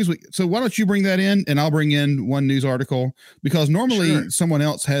 From Newsweek. So why don't you bring that in and I'll bring in one news article, because normally someone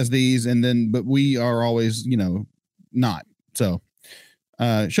else has these but we are always, not. So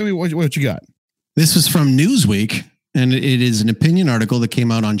show me what you got. This was from Newsweek, and it is an opinion article that came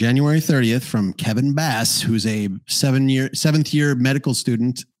out on January 30th from Kevin Bass, who's a seventh year medical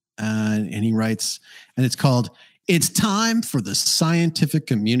student. And he writes, and it's called, "It's time for the scientific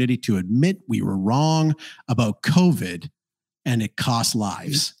community to admit we were wrong about COVID and it cost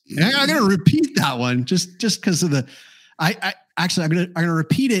lives." And I'm going to repeat that one just because of I'm going to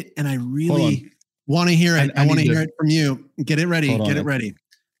repeat it. And I really want to hear it. I want to hear it from you. Get it ready. Get it ready.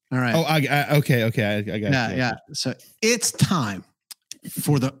 All right. Oh, okay. I got it. Yeah. So it's time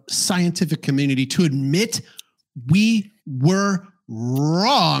for the scientific community to admit we were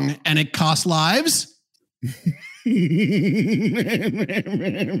wrong and it cost lives. There it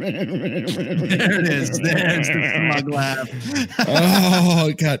is. There's the smug laugh.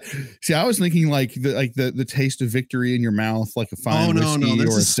 Oh God! See, I was thinking like the taste of victory in your mouth, like a fine whiskey this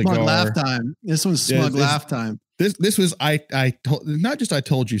or a is cigar. Smug laugh time. This one's smug laugh time. This was I not just I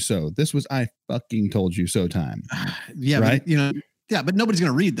told you so. This was I fucking told you so time. Yeah, right. But, but nobody's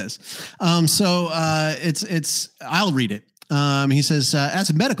gonna read this. It's I'll read it. He says, as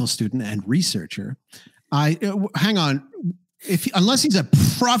a medical student and researcher, hang on. Unless he's a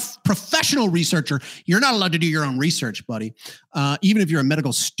professional researcher, you're not allowed to do your own research, buddy. Even if you're a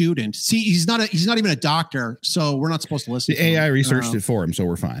medical student. See, he's not even a doctor, so we're not supposed to listen. The AI researched it for him, so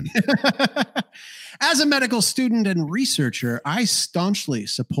we're fine. As a medical student and researcher, I staunchly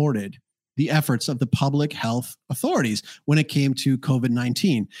supported the efforts of the public health authorities when it came to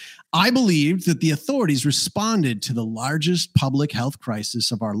COVID-19. I believed that the authorities responded to the largest public health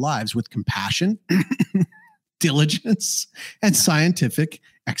crisis of our lives with compassion, diligence, and scientific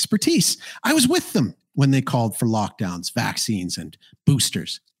expertise. I was with them when they called for lockdowns, vaccines, and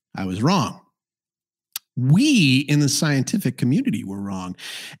boosters. I was wrong. We in the scientific community were wrong,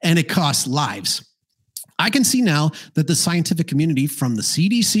 and it cost lives. I can see now that the scientific community, from the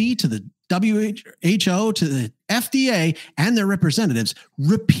CDC to the WHO to the FDA and their representatives,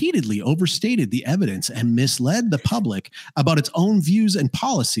 repeatedly overstated the evidence and misled the public about its own views and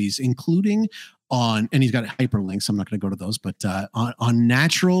policies, including on, and he's got hyperlinks, I'm not going to go to those, but on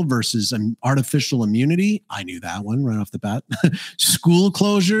natural versus artificial immunity. I knew that one right off the bat. School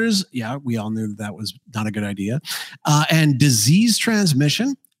closures. Yeah, we all knew that was not a good idea. And disease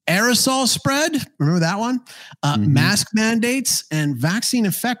transmission. Aerosol spread, remember that one? Mask mandates and vaccine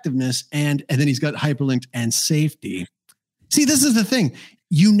effectiveness, and then he's got hyperlinked and safety. See, this is the thing.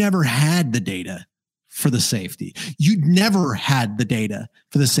 You never had the data for the safety. You never had the data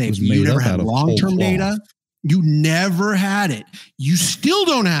for the safety. You never had long-term data. You never had it. You still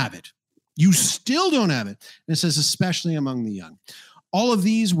don't have it. You still don't have it. And it says, especially among the young. All of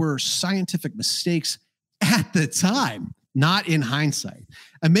these were scientific mistakes at the time, not in hindsight.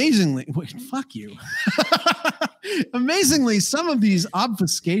 Amazingly, fuck you. Amazingly, some of these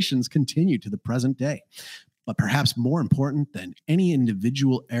obfuscations continue to the present day. But perhaps more important than any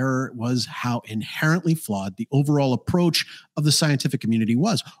individual error was how inherently flawed the overall approach of the scientific community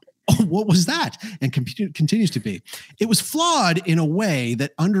was. Oh, what was that? And continues to be. It was flawed in a way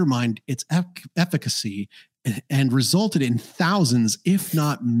that undermined its efficacy and resulted in thousands, if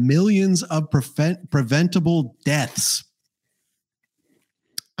not millions, of preventable deaths.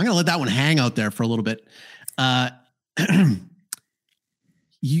 I'm going to let that one hang out there for a little bit.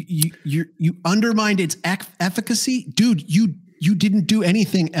 You undermined its efficacy, dude. You didn't do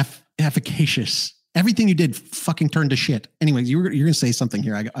anything efficacious. Everything you did fucking turned to shit. Anyways, you're going to say something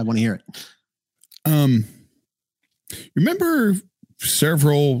here. I want to hear it. Remember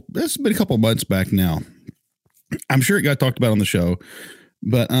it's been a couple of months back now. I'm sure it got talked about on the show,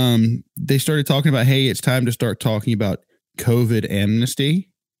 but they started talking about, hey, it's time to start talking about COVID amnesty.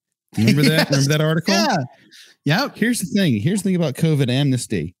 Remember that? Remember that article? Yeah. Yep. Here's the thing about COVID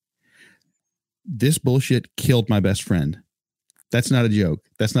amnesty. This bullshit killed my best friend. That's not a joke.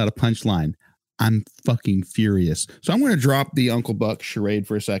 That's not a punchline. I'm fucking furious. So I'm going to drop the Uncle Buck charade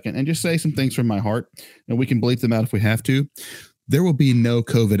for a second and just say some things from my heart, and we can bleep them out if we have to. There will be no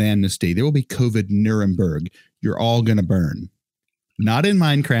COVID amnesty. There will be COVID Nuremberg. You're all going to burn. Not in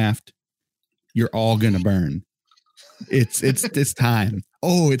Minecraft. You're all going to burn. It's time.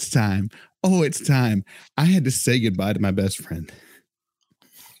 Oh, it's time. Oh, it's time. I had to say goodbye to my best friend.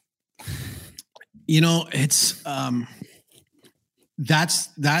 It's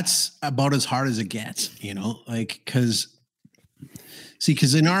that's about as hard as it gets, because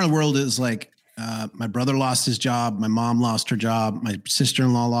in our world it's like my brother lost his job, my mom lost her job, my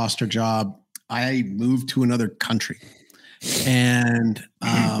sister-in-law lost her job. I moved to another country, and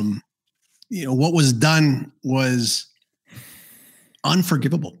what was done was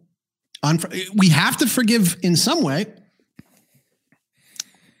unforgivable. We have to forgive in some way,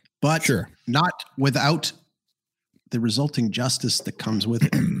 but sure, not without the resulting justice that comes with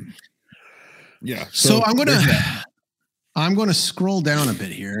it. Yeah. So I'm going to scroll down a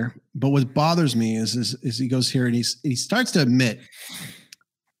bit here, but what bothers me is he goes here and he starts to admit,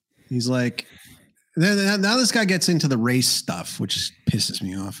 he's like, now this guy gets into the race stuff, which pisses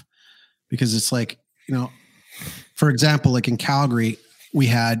me off, because it's like, for example, like in Calgary, we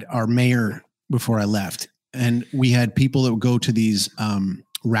had our mayor before I left, and we had people that would go to these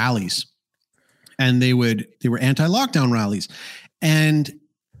rallies, and they were anti-lockdown rallies. And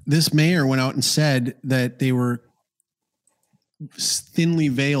this mayor went out and said that they were thinly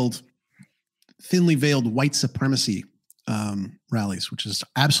veiled white supremacy rallies, which is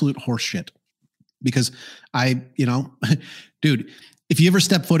absolute horseshit. Because dude, if you ever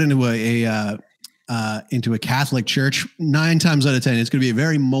step foot into a Catholic church, 9 times out of 10, it's going to be a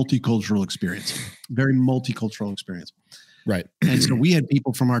very multicultural experience. Right. And so we had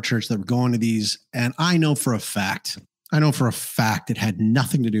people from our church that were going to these, and I know for a fact it had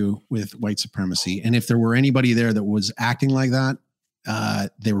nothing to do with white supremacy. And if there were anybody there that was acting like that,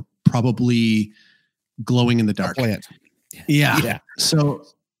 they were probably glowing in the dark. Yeah. So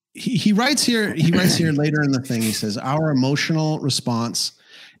he writes here later in the thing, he says, our emotional response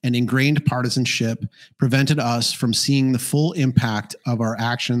and ingrained partisanship prevented us from seeing the full impact of our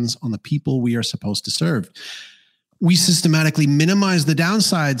actions on the people we are supposed to serve. We systematically minimized the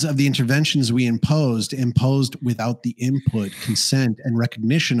downsides of the interventions we imposed without the input, consent, and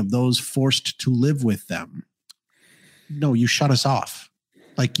recognition of those forced to live with them. No, you shut us off.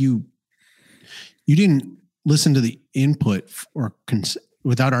 Like you didn't listen to the input or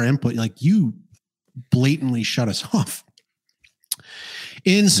without our input. Like you blatantly shut us off.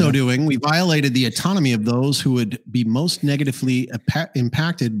 In so doing, we violated the autonomy of those who would be most negatively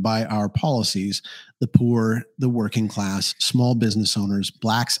impacted by our policies: the poor, the working class, small business owners,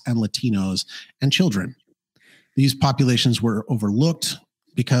 Blacks and Latinos, and children. These populations were overlooked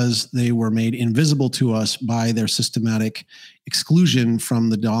because they were made invisible to us by their systematic exclusion from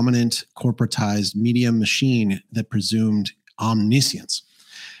the dominant corporatized media machine that presumed omniscience.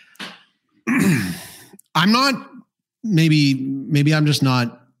 Maybe I'm just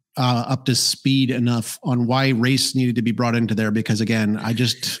not up to speed enough on why race needed to be brought into there, because again, I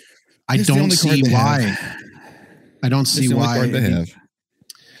don't see why. I don't see why.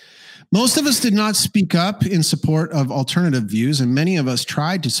 Most of us did not speak up in support of alternative views, and many of us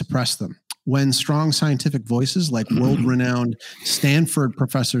tried to suppress them. When strong scientific voices like world-renowned Stanford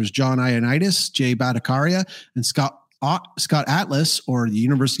professors John Ioannidis, Jay Bhattacharya, and Scott Atlas, or the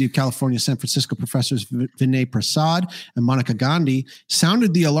University of California, San Francisco professors Vinay Prasad and Monica Gandhi,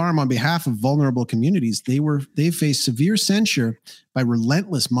 sounded the alarm on behalf of vulnerable communities, they faced severe censure by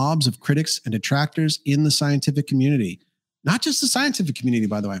relentless mobs of critics and detractors in the scientific community. Not just the scientific community,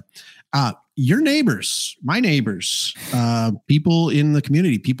 by the way. Your neighbors, my neighbors, people in the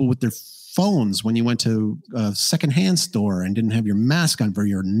community, people with their phones when you went to a secondhand store and didn't have your mask on for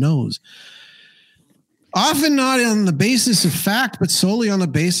your nose. Often not on the basis of fact, but solely on the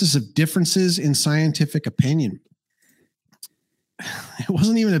basis of differences in scientific opinion. It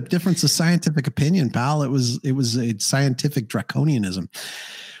wasn't even a difference of scientific opinion, pal. It was a scientific draconianism.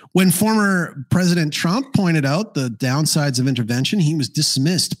 When former President Trump pointed out the downsides of intervention, he was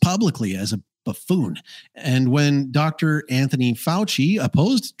dismissed publicly as a buffoon. And when Dr. Anthony Fauci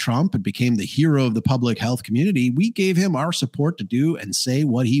opposed Trump and became the hero of the public health community, we gave him our support to do and say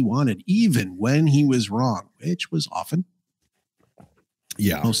what he wanted, even when he was wrong, which was often.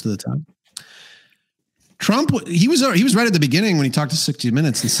 Yeah. Most of the time. Trump, he was right at the beginning when he talked to 60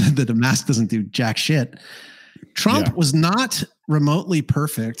 Minutes and said that a mask doesn't do jack shit. Trump was not remotely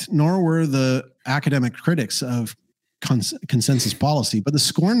perfect, nor were the academic critics of consensus policy, but the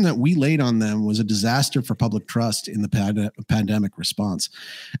scorn that we laid on them was a disaster for public trust in the pandemic response.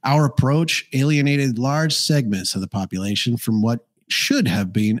 Our approach alienated large segments of the population from what should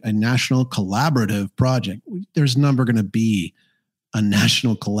have been a national collaborative project. There's never going to be a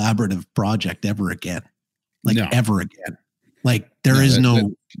national collaborative project ever again. Ever again. Like there's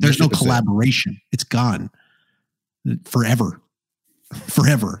no collaboration. It's gone forever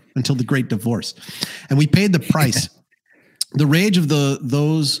until the great divorce. And we paid the price. The rage of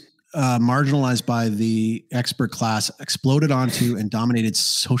those marginalized by the expert class exploded onto and dominated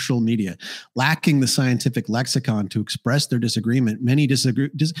social media, lacking the scientific lexicon to express their disagreement. Many disagree.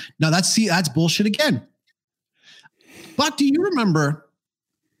 Now that's bullshit again. But do you remember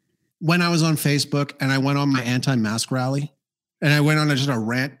when I was on Facebook and I went on my anti-mask rally and I went on just a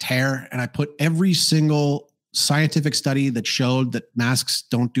rant tear and I put every single scientific study that showed that masks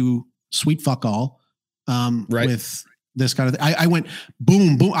don't do sweet fuck all with this kind of thing. I went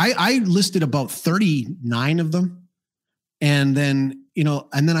boom, boom. I listed about 39 of them. And then,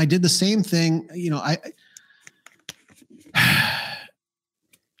 and then I did the same thing.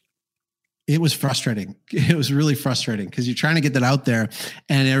 It was frustrating. It was really frustrating because you're trying to get that out there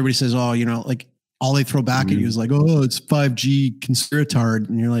and everybody says, oh, like all they throw back at you is like, oh, it's 5G conspiratard.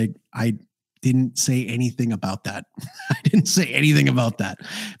 And you're like, I didn't say anything about that. I didn't say anything about that.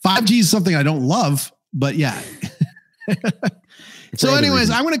 5G is something I don't love, but yeah. So anyways,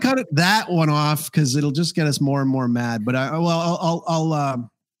 I'm going to cut that one off because it'll just get us more and more mad. But I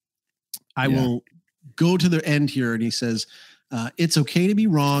will go to the end here. And he says, it's okay to be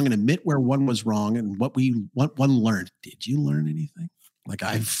wrong and admit where one was wrong and what one learned. Did you learn anything? Like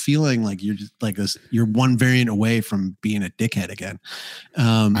I'm feeling like you're just like this. You're one variant away from being a dickhead again.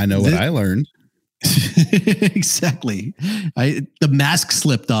 I know what I learned. Exactly. The mask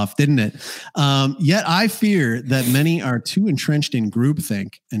slipped off, didn't it? Yet I fear that many are too entrenched in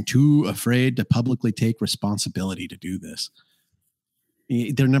groupthink and too afraid to publicly take responsibility to do this.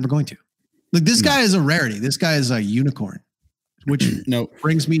 They're never going to. Look, this guy is a rarity. This guy is a unicorn, which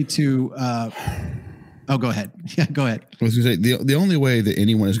brings me to. Oh, go ahead. Yeah, go ahead. I was going to say the only way that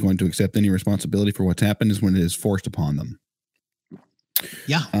anyone is going to accept any responsibility for what's happened is when it is forced upon them.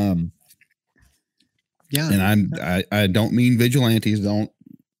 Yeah. Yeah. And I don't mean vigilantes. Don't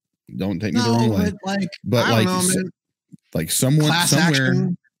take me the wrong way. Like someone class somewhere.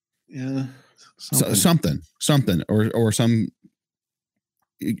 Action. Yeah. Something or some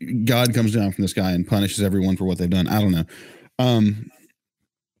God comes down from the sky and punishes everyone for what they've done. I don't know.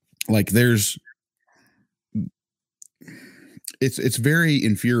 Like there's. It's very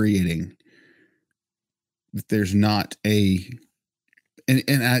infuriating that there's not I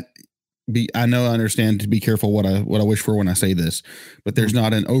know I understand to be careful what I wish for when I say this, but there's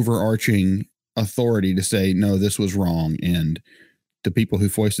not an overarching authority to say, no, this was wrong. And the people who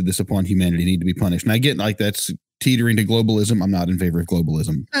foisted this upon humanity need to be punished. And I get like that's teetering to globalism. I'm not in favor of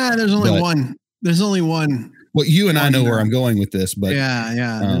globalism. There's only one. There's only one. Well, you and I know where I'm going with this, but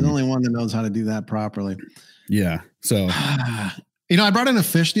yeah. There's only one that knows how to do that properly. Yeah. So, I brought in a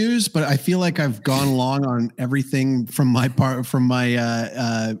fish news, but I feel like I've gone along on everything from my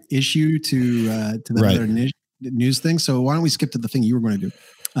issue to the other news thing. So why don't we skip to the thing you were going to do?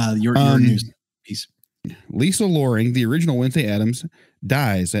 Your news piece. Lisa Loring, the original Wednesday Addams,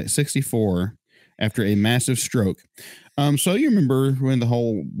 dies at 64 after a massive stroke. So you remember when the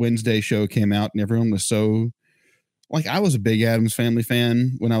whole Wednesday show came out and everyone was so like, I was a big Addams Family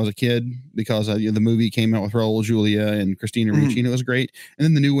fan when I was a kid because the movie came out with Raul Julia and Christina Ricci, and it was great. And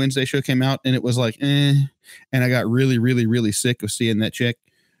then the new Wednesday show came out and it was like, and I got really, really, really sick of seeing that chick.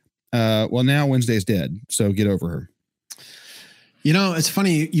 Well, now Wednesday's dead, so get over her. It's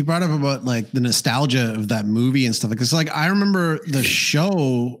funny you brought up about like the nostalgia of that movie and stuff. Because like I remember the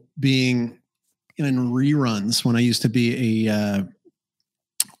show being in reruns when I used to be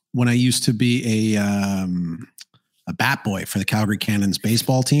a bat boy for the Calgary Cannons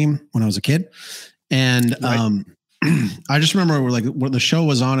baseball team when I was a kid. And I just remember where the show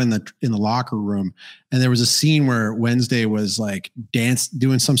was on in the locker room, and there was a scene where Wednesday was like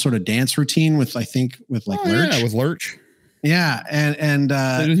doing some sort of dance routine with Lurch. Yeah, with Lurch. Yeah. And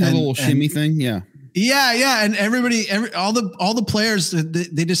they did have a little shimmy thing. Yeah. Yeah. And all the players,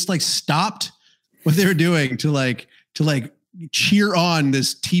 they just like stopped what they were doing to cheer on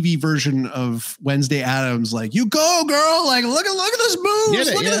this TV version of Wednesday Addams. Like, you go, girl. Like, look at this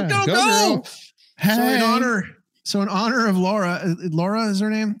moves. Look at this go. Hey. So in honor of Laura is her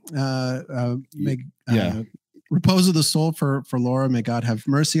name. Repose of the soul for Laura. May God have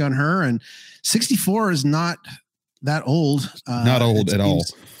mercy on her. And 64 is not that old. Not old at all.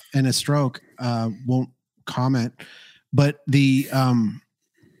 And a stroke. Won't comment. But the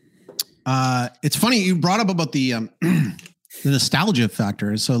it's funny you brought up about the nostalgia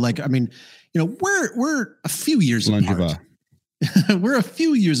factor. So like, I mean, you know, we're a few years apart. We're a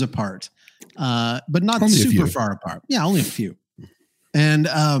few years apart, but not only super far apart. Yeah, only a few. And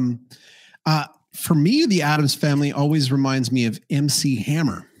for me, the Addams Family always reminds me of MC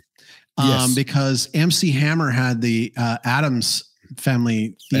Hammer. Yes. Because MC Hammer had the Addams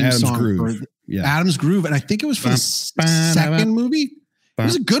Family theme song Groove. For Addams Groove, and I think it was for the second movie. It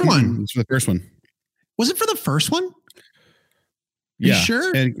was a good one. It was for the first one. Was it for the first one? Yeah. You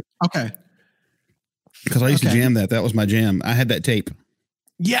sure? Okay. Because I used to jam that. That was my jam. I had that tape.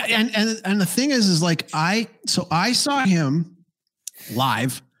 Yeah, and the thing is like I saw him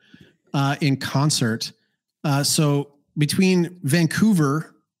live in concert. So between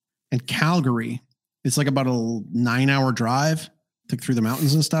Vancouver and Calgary, it's like about a 9-hour drive through the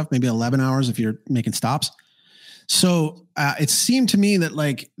mountains and stuff, maybe 11 hours if you're making stops. So it seemed to me that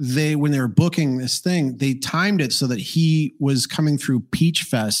like when they were booking this thing, they timed it so that he was coming through Peach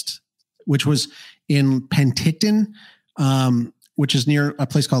Fest, which was in Penticton, which is near a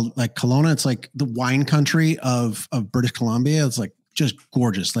place called like Kelowna. It's like the wine country of British Columbia. It's like just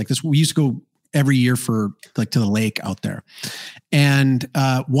gorgeous. Like this, we used to go every year for like to the lake out there. And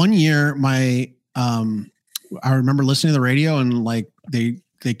one year I remember listening to the radio and like they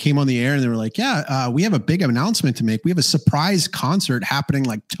came on the air and they were like, we have a big announcement to make. We have a surprise concert happening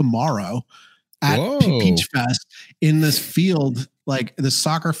like tomorrow at Peach Fest in this field, like the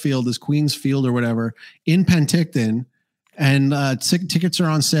soccer field, this Queen's Field or whatever in Penticton. And tickets are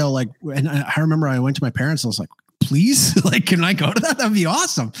on sale. Like, and I remember I went to my parents and I was like, please, like, can I go to that? That'd be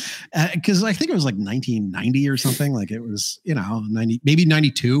awesome. Cause I think it was like 1990 or something. Like it was, 90, maybe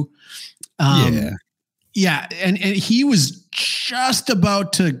 92. Yeah. And he was just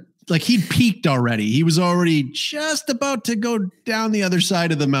about to, like, he'd peaked already. He was already just about to go down the other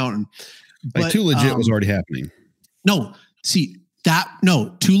side of the mountain. But, like Too Legit was already happening. No,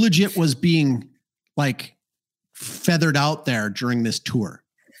 Too Legit was being like feathered out there during this tour.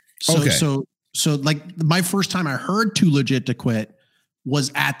 So like my first time I heard Too Legit to Quit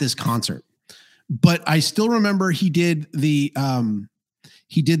was at this concert, but I still remember he did the I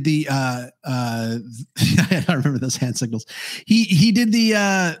remember those hand signals. He did the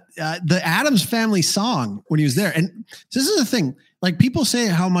Addams Family song when he was there. And this is the thing, like people say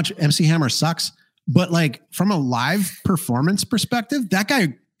how much MC Hammer sucks, but like from a live performance perspective, that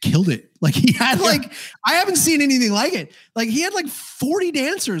guy killed it. Like he had I haven't seen anything like it. Like he had like 40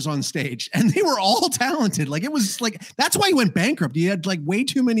 dancers on stage and they were all talented. Like it was like, that's why he went bankrupt. He had like way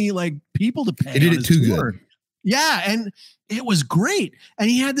too many like people to pay. He did it too good. Yeah. And it was great. And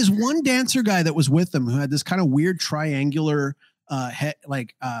he had this one dancer guy that was with him who had this kind of weird triangular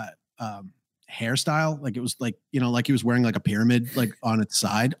hairstyle. Like it was like, like he was wearing like a pyramid, like on its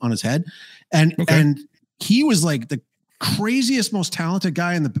side, on his head. And he was like the craziest, most talented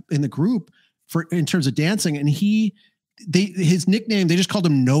guy in the group in terms of dancing. And his nickname, they just called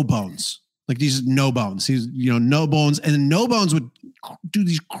him No Bones. Like these No Bones. He's, No Bones. And then No Bones would do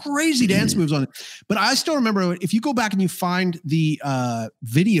these crazy dance moves on it. But I still remember, if you go back and you find the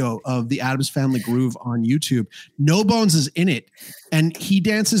video of the Addams Family Groove on YouTube, No Bones is in it and he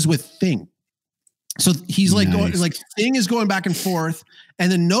dances with Thing. So he's like going, like Thing is going back and forth,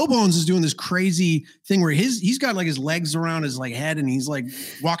 and then No Bones is doing this crazy thing where he's got like his legs around his like head and he's like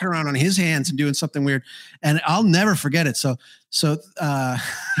walking around on his hands and doing something weird. And I'll never forget it. So I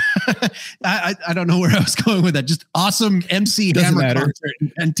don't know where I was going with that. Just awesome MC Hammer concert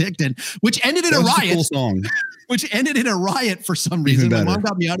in Penticton, which ended in a riot. Cool song. Which ended in a riot for some reason. My mom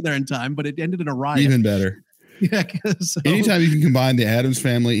got me out of there in time, but it ended in a riot. Even better. Yeah. Anytime you can combine the Addams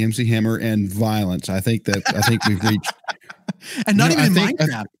Family, MC Hammer, and violence, I think we've reached. And not even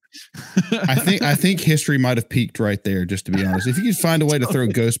Minecraft. I think history might have peaked right there. Just to be honest, if you could find a way to throw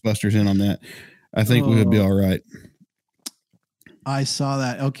Ghostbusters in on that, I think we would be all right. I saw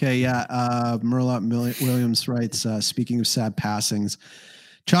that. Okay, yeah. Merlot Williams writes, speaking of sad passings,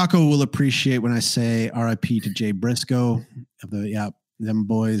 Chaco will appreciate when I say R.I.P. to Jay Briscoe. Them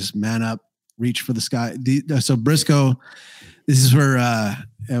boys, man up. Reach for the sky. So Briscoe, this is where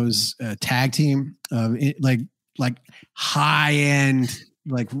it was a tag team of like high end.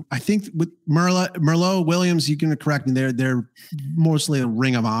 Like I think with Merlot Williams, you can correct me. They're mostly a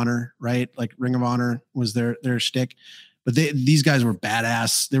Ring of Honor, right? Like Ring of Honor was their shtick. But these guys were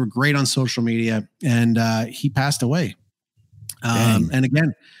badass. They were great on social media, and he passed away. And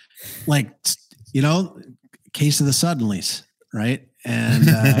again, like case of the suddenlies. Right. And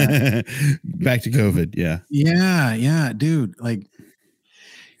back to COVID. Yeah. Yeah, dude. Like,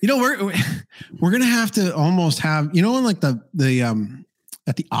 we're gonna have to almost have, in like the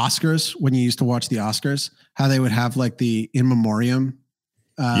at the Oscars, when you used to watch the Oscars, how they would have like the in memoriam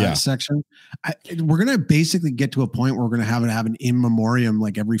section. We're gonna basically get to a point where we're gonna have an in memoriam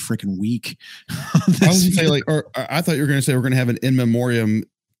like every freaking week. I was gonna say or I thought you were gonna say we're gonna have an in memoriam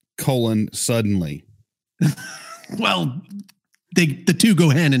suddenly. Well, the two go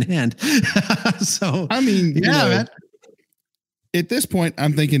hand in hand. So I mean, man. At this point,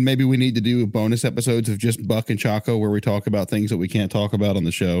 I'm thinking maybe we need to do bonus episodes of just Buck and Chaco where we talk about things that we can't talk about on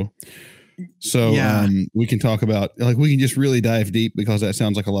the show. So we can talk about, like, we can just really dive deep, because that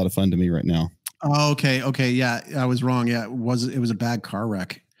sounds like a lot of fun to me right now. Oh, okay. Yeah, I was wrong. Yeah, it was a bad car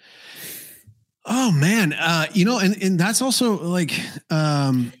wreck. Oh man. And that's also like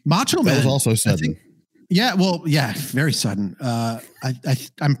Macho Man. That was also sudden. Very sudden.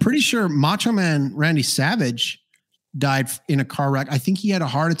 I'm pretty sure Macho Man Randy Savage died in a car wreck. I think he had a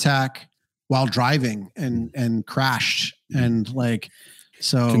heart attack while driving and crashed, and like,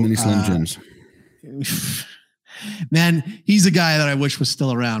 so too many Slim Jims. Man, he's a guy that I wish was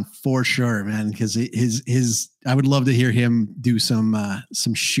still around for sure, man, because I would love to hear him do some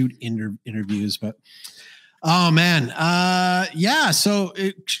shoot interviews. But oh man, so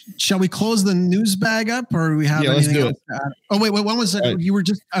shall we close the news bag up, or do we have anything else to add? Oh wait, one was you were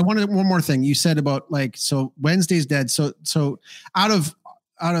just, I wanted one more thing you said about, like, so Wednesday's dead. So out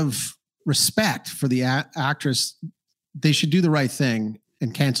of respect for the actress, they should do the right thing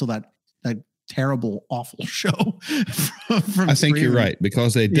and cancel that terrible, awful show. From I think you're right,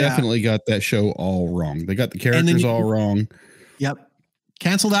 because they definitely got that show all wrong. They got the characters all wrong. Yep.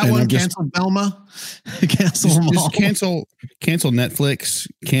 Cancel that one. Cancel Velma. Cancel them all. Just cancel Netflix.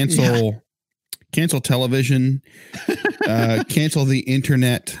 Cancel television. Cancel the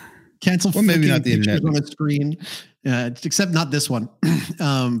internet. Cancel. Well, maybe not the internet on the screen. Except not this one.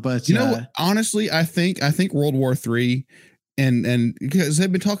 But honestly, I think World War III, and because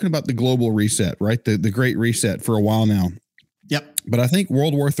they've been talking about the global reset, right? The Great Reset for a while now. Yep. But I think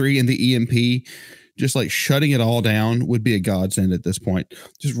World War III and the EMP, just like shutting it all down, would be a godsend at this point.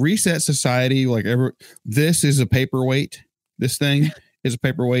 Just reset society. Like, this is a paperweight. This thing is a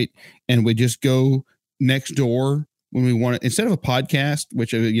paperweight, and we just go next door when we want it. Instead of a podcast,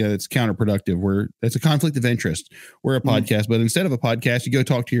 which it's counterproductive. It's a conflict of interest. We're a podcast, but instead of a podcast, you go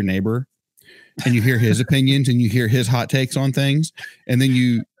talk to your neighbor, and you hear his opinions, and you hear his hot takes on things, and then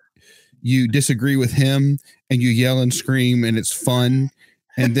you disagree with him, and you yell and scream, and it's fun.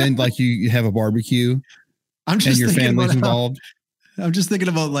 And then, like, you have a barbecue, and your family's involved. I'm just thinking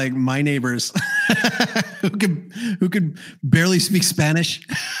about, like, my neighbors who could barely speak Spanish,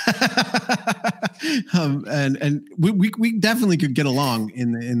 and we definitely could get along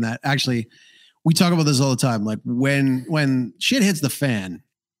in that. Actually, we talk about this all the time. Like, when shit hits the fan,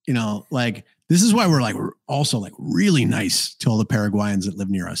 like, this is why we're also like really nice to all the Paraguayans that live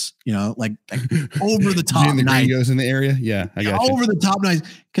near us, like over the top nice. Gringos in the area. Yeah, I got over the top nice.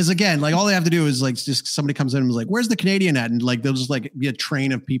 Because again, like, all they have to do is, like, just somebody comes in and is like, "Where's the Canadian at?" And, like, they'll just, like, be a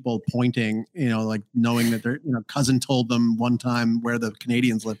train of people pointing, like, knowing that their cousin told them one time where the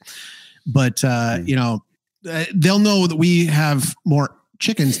Canadians live. But they'll know that we have more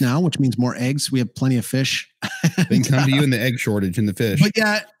chickens now, which means more eggs. We have plenty of fish. They can come to you in the egg shortage and the fish. But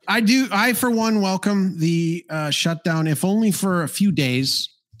yeah, I for one welcome the shutdown, if only for a few days,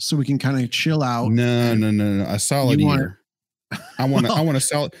 so we can kind of chill out. No. A solid year. I want to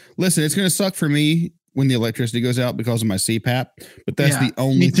sell. Listen, it's going to suck for me when the electricity goes out because of my CPAP, but that's the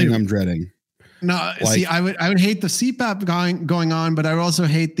only thing I'm dreading. No, see, I would hate the CPAP going on, but I would also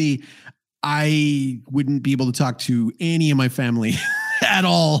hate I wouldn't be able to talk to any of my family at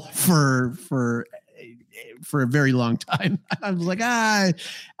all for a very long time. I was like, I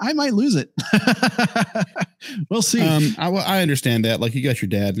might lose it. We'll see. I understand that. Like, you got your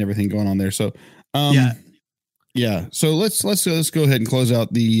dad and everything going on there. So, yeah. So let's go ahead and close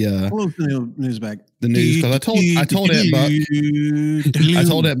out the news bag. The news, because I told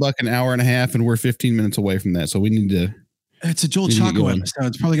that Buck an hour and a half, and we're 15 minutes away from that. So we need to. It's a Joel Chaco episode.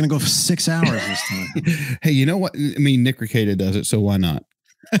 It's probably going to go for 6 hours this time. Hey, you know what? I mean, Nick Rekieta does it, so why not?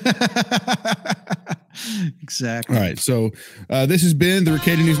 Exactly. All right. So this has been the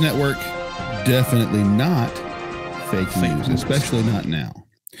Rekieta News Network. Definitely not fake news, especially not now.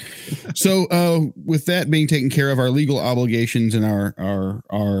 So with that being taken care of, our legal obligations and our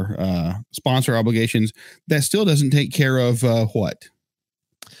sponsor obligations, that still doesn't take care of what?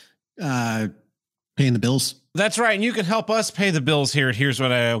 Paying the bills. That's right. And you can help us pay the bills here at Here's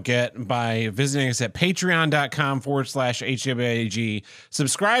What I Don't Get by visiting us at patreon.com/HWIDG,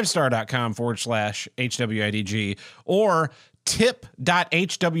 subscribestar.com/HWIDG, or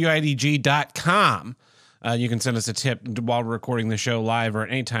tip.hwidg.com. You can send us a tip while we're recording the show live or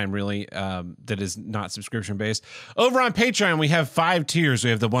at any time, really, that is not subscription based. Over on Patreon, we have 5 tiers. We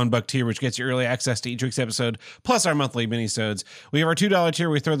have the $1 tier, which gets you early access to each week's episode, plus our monthly minisodes. We have our $2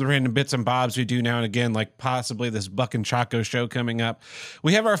 tier. We throw the random bits and bobs we do now and again, like possibly this Buck and Chaco show coming up.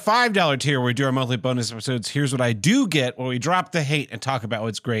 We have our $5 tier, where we do our monthly bonus episodes. Here's What I Do Get, where we drop the hate and talk about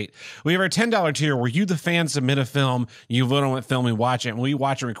what's great. We have our $10 tier, where you, the fan, submit a film. You vote on what film we watch it, and we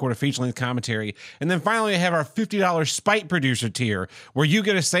watch and record a feature-length commentary. And then finally, we have our $50 Spite Producer tier, where you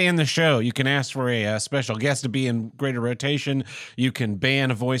get a say in the show. You can ask for a special guest to be in greater rotation. You can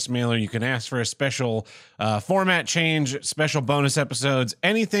ban a voicemailer. You can ask for a special format change, special bonus episodes,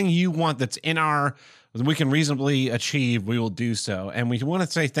 anything you want that's in our we can reasonably achieve, we will do so. And we want to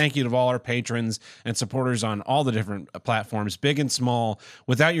say thank you to all our patrons and supporters on all the different platforms, big and small.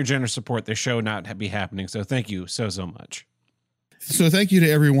 Without your generous support, this show would not be happening. So thank you so much. So thank you to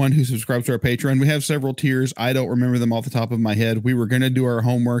everyone who subscribes to our Patreon. We have several tiers. I don't remember them off the top of my head. We were going to do our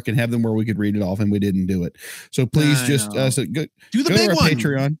homework and have them where we could read it off, and we didn't do it. So please go do the go big to our one.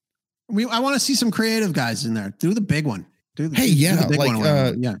 Patreon. I want to see some creative guys in there. Do the big one.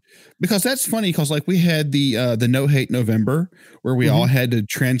 Because that's funny. Because like we had the No Hate November, where we all had to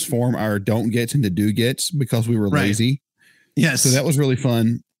transform our don't gets into do gets because we were lazy. Yes. So that was really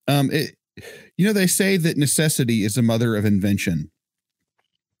fun. They say that necessity is the mother of invention.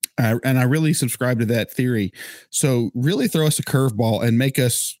 And I really subscribe to that theory. So really throw us a curveball and make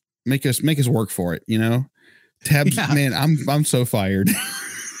us work for it. Tabs, man, I'm so fired.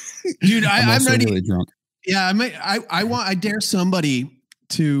 Dude, I'm ready. Really drunk. Yeah, I dare somebody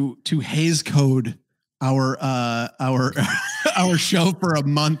to Hays code our show for a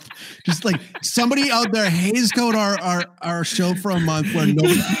month. Just like somebody out there Hays code our show for a month where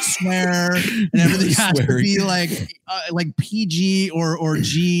nobody can swear and everything has to be like PG or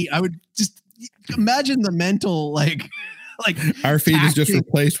G. I would just imagine the mental like our feed is just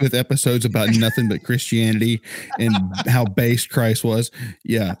replaced with episodes about nothing but Christianity and how based Christ was.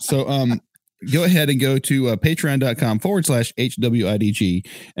 Yeah. So go ahead and go to patreon.com/HWIDG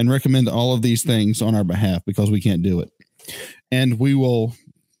and recommend all of these things on our behalf, because we can't do it. And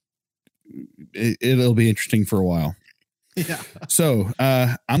it'll be interesting for a while. Yeah. So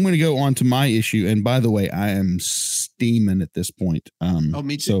I'm going to go on to my issue. And by the way, I am steaming at this point.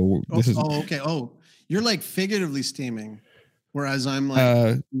 Me too. So okay. Oh, you're like figuratively steaming. Whereas I'm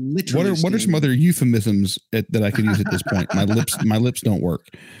like literally what are some other euphemisms that I could use at this point? My lips don't work.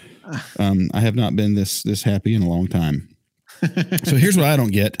 I have not been this happy in a long time. So here's what I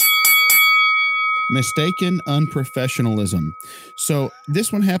don't get. Mistaken unprofessionalism. So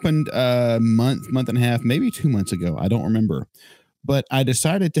this one happened a month and a half, maybe 2 months ago. I don't remember. But I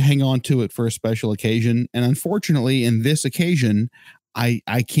decided to hang on to it for a special occasion. And unfortunately, in this occasion, I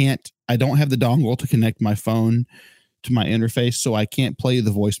don't have the dongle to connect my phone to my interface, so I can't play the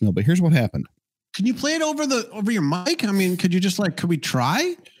voicemail. But here's what happened. Can you play it over your mic? I mean, could we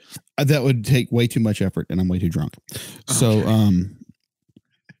try? That would take way too much effort, and I'm way too drunk. So,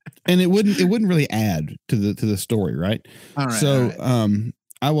 and it wouldn't really add to the story, right? All right. So,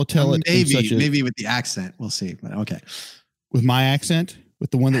 I will tell it maybe with the accent, we'll see. But okay, with my accent, with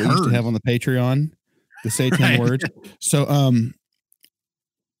the one that we used to have on the Patreon, to say 10 words. So,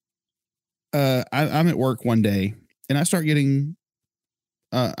 I'm at work one day, and I start getting.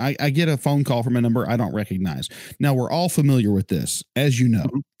 I get a phone call from a number I don't recognize. Now, we're all familiar with this, as you know.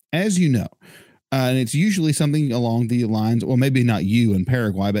 And it's usually something along the lines, well, maybe not you in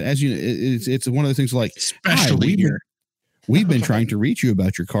Paraguay, but as you know, it's one of those things like, especially here. We've been trying to reach you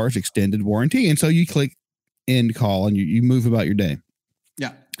about your car's extended warranty. And so you click end call and you move about your day.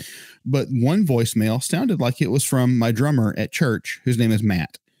 Yeah. But one voicemail sounded like it was from my drummer at church, whose name is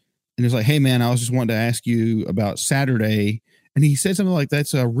Matt. And it's like, hey, man, I was just wanting to ask you about Saturday. And he said something like,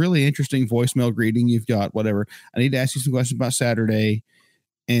 that's a really interesting voicemail greeting you've got, whatever. I need to ask you some questions about Saturday.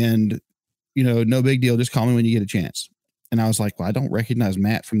 And, no big deal. Just call me when you get a chance. And I was like, well, I don't recognize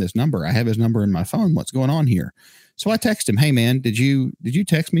Matt from this number. I have his number in my phone. What's going on here? So I text him, hey, man, did you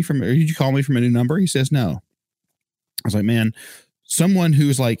text me or did you call me from a new number? He says, no. I was like, man, someone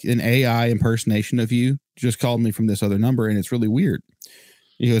who's like an AI impersonation of you just called me from this other number. And it's really weird.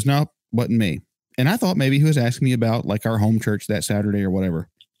 He goes, no, wasn't me. And I thought maybe he was asking me about like our home church that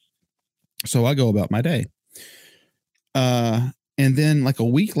And then like a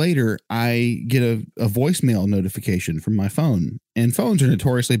week later, I get a voicemail notification from my phone, and phones are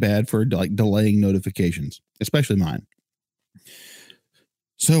notoriously bad for like delaying notifications, especially mine.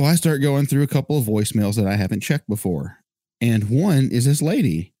 So I start going through a couple of voicemails that I haven't checked before. And one is this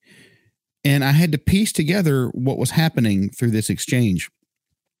lady. And I had to piece together what was happening through this exchange.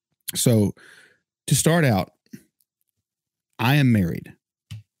 So to start out, I am married.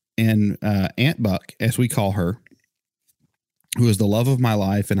 And Aunt Buck, as we call her, who is the love of my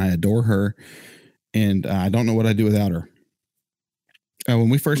life, and I adore her, and I don't know what I'd do without her. When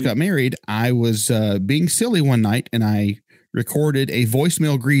we first got married, I was being silly one night, and I recorded a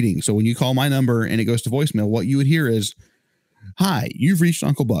voicemail greeting. So when you call my number and it goes to voicemail, what you would hear is, "Hi, you've reached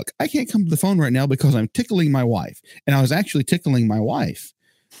Uncle Buck. I can't come to the phone right now because I'm tickling my wife." And I was actually tickling my wife,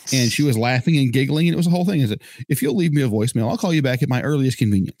 and she was laughing and giggling, and it was a whole thing. I said, "If you'll leave me a voicemail, I'll call you back at my earliest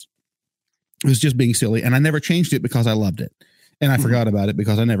convenience." It was just being silly, and I never changed it because I loved it. And I forgot about it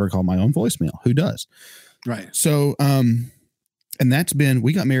because I never call my own voicemail. Who does? Right. So, and that's been,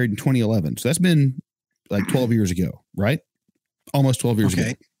 we got married in 2011. So that's been like 12 years ago, right? Almost 12 years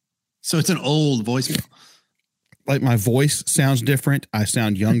ago. So it's an old voicemail. Like my voice sounds different. I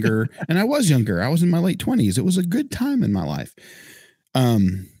sound younger, and I was younger. I was in my late 20s. It was a good time in my life.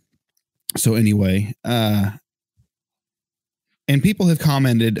 So anyway, and people have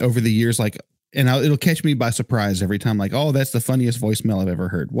commented over the years, like, and it'll catch me by surprise every time, like, "Oh, that's the funniest voicemail I've ever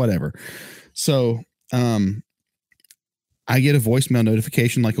heard," whatever. So, I get a voicemail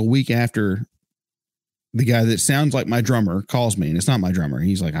notification like a week after the guy that sounds like my drummer calls me, and it's not my drummer.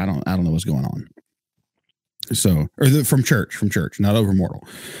 He's like, I don't know what's going on. So, from church, not over mortal.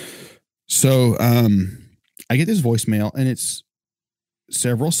 So, I get this voicemail, and it's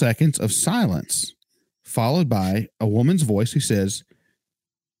several seconds of silence followed by a woman's voice who says,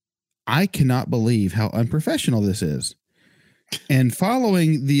 "I cannot believe how unprofessional this is." And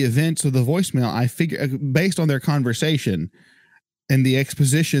following the events of the voicemail, I figure, based on their conversation and the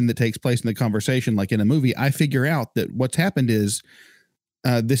exposition that takes place in the conversation, like in a movie, I figure out that what's happened is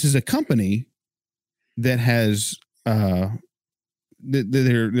this is a company that has they're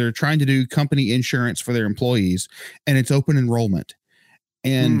trying to do company insurance for their employees, and it's open enrollment,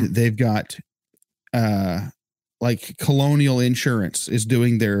 and they've got like Colonial Insurance is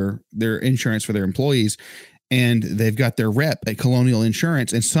doing their insurance for their employees, and they've got their rep at Colonial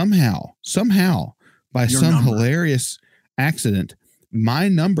Insurance, and somehow by hilarious accident, my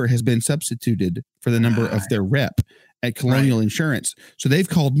number has been substituted for the number of their rep at Colonial Insurance. So they've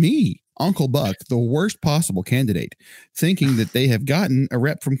called me, Uncle Buck, the worst possible candidate, thinking that they have gotten a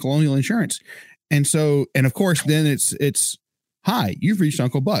rep from Colonial Insurance. And so, and of course, then it's, "Hi, you've reached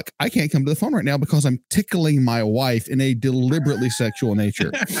Uncle Buck. I can't come to the phone right now because I'm tickling my wife in a deliberately sexual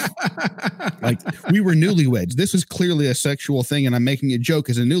nature." Like, we were newlyweds. This is clearly a sexual thing, and I'm making a joke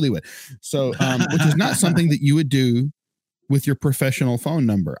as a newlywed. So, which is not something that you would do with your professional phone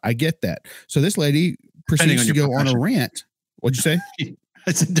number. I get that. So this lady proceeds to go on a rant. What'd you say?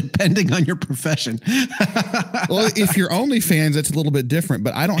 I said, depending on your profession. Well, if you're OnlyFans, that's a little bit different,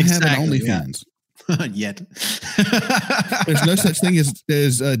 but I don't have an OnlyFans. Yet. There's no such thing as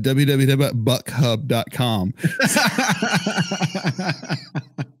www.buckhub.com.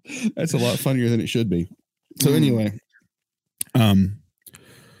 That's a lot funnier than it should be. So anyway,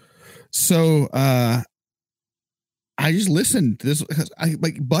 I just listened to this because I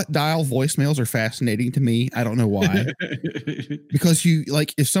like butt dial voicemails are fascinating to me. I don't know why. Because you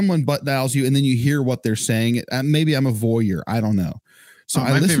like, if someone butt dials you and then you hear what they're saying, maybe I'm a voyeur. I don't know. So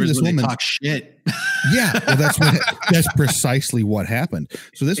I listened to this woman talk shit. Yeah, well, that's precisely what happened.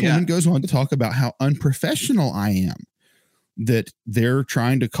 So this woman goes on to talk about how unprofessional I am, that they're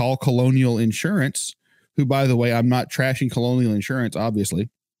trying to call Colonial Insurance, who, by the way, I'm not trashing Colonial Insurance, obviously.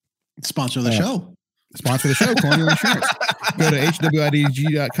 Sponsor the show. Sponsor the show, Colonial Insurance. Go to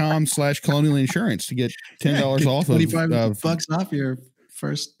hwidg.com/Colonial Insurance to get $10 off. $25 off your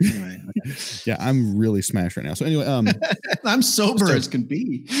first. Anyway, okay. Yeah, I'm really smashed right now. So anyway, I'm sober as can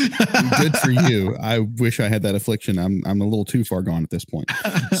be. Good for you. I wish I had that affliction. I'm a little too far gone at this point.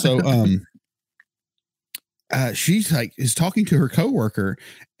 So she's like is talking to her coworker,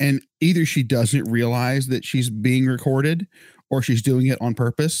 and either she doesn't realize that she's being recorded or she's doing it on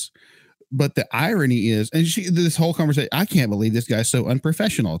purpose. But the irony is, and this whole conversation, I can't believe this guy's so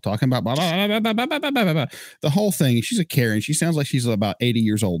unprofessional, talking about blah, blah, blah, blah, blah, blah, blah, blah, blah. The whole thing. She's a Karen. She sounds like she's about 80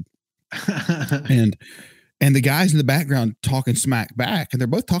 years old. and the guys in the background talking smack back, and they're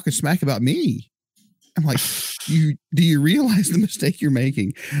both talking smack about me. I'm like, do you realize the mistake you're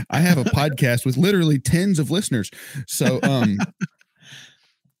making? I have a podcast with literally tens of listeners. So,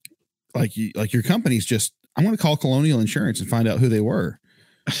 like your company's just I'm going to call Colonial Insurance and find out who they were.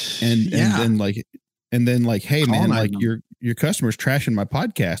 And then like, hey man, like your customer's trashing my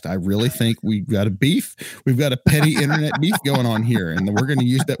podcast. I really think we've got a beef. We've got a petty internet beef going on here, and we're going to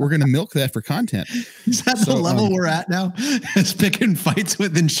use that. We're going to milk that for content. Is that the level we're at now? It's picking fights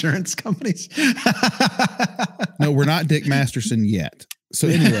with insurance companies. No, we're not Dick Masterson yet. So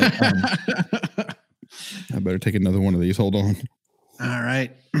anyway, I better take another one of these. Hold on. All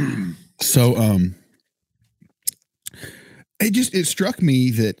right. So, it struck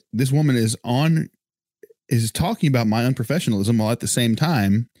me that this woman is talking about my unprofessionalism while at the same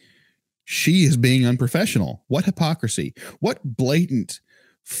time she is being unprofessional. What hypocrisy, what blatant,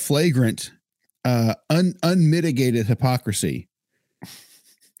 flagrant, unmitigated hypocrisy.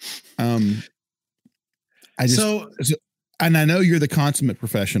 And I know you're the consummate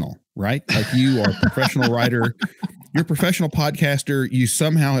professional, right? Like you are a professional writer. You're a professional podcaster. You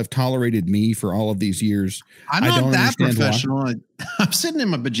somehow have tolerated me for all of these years. I'm not that professional. I'm sitting in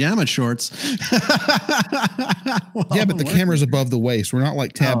my pajama shorts. Yeah, but the camera's above the waist. We're not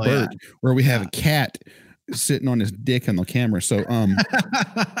like Tab Burt, where we have a cat sitting on his dick on the camera. So, and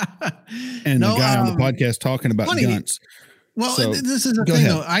the guy on the podcast talking about guns. Well, this is the thing,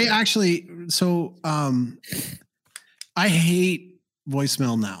 though. I hate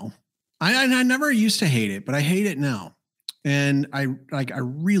voicemail now. I never used to hate it, but I hate it now. And I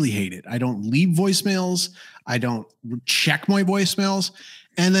really hate it. I don't leave voicemails. I don't check my voicemails.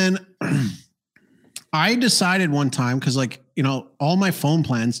 And then I decided one time, because all my phone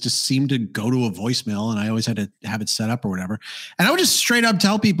plans just seemed to go to a voicemail, and I always had to have it set up or whatever. And I would just straight up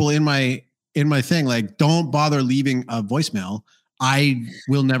tell people in my thing, like, don't bother leaving a voicemail. I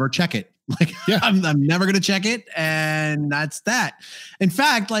will never check it. I'm never going to check it. And that's that. In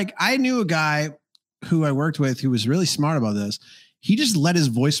fact, I knew a guy who I worked with who was really smart about this. He just let his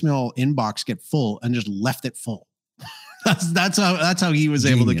voicemail inbox get full and just left it full. That's how he was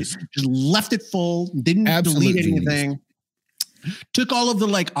able to just left it full. Didn't delete anything. Took all of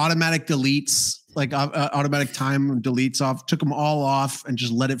the automatic deletes, automatic time deletes off, took them all off and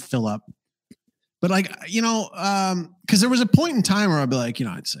just let it fill up. But because there was a point in time where I'd be like,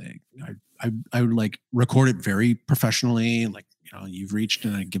 I'd say I would record it very professionally, and you've reached,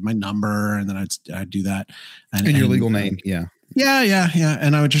 and I'd give my number, and then I'd do that, and your legal name, yeah.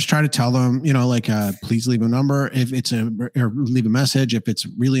 And I would just try to tell them, please leave a number if it's or leave a message if it's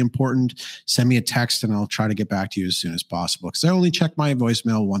really important. Send me a text, and I'll try to get back to you as soon as possible. Because I only check my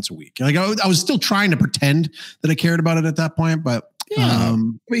voicemail once a week. I was still trying to pretend that I cared about it at that point, but. Yeah.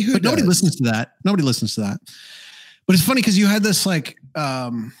 But nobody listens to that. Nobody listens to that. But it's funny because you had this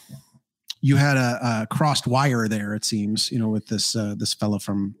you had a crossed wire there, it seems, with this fellow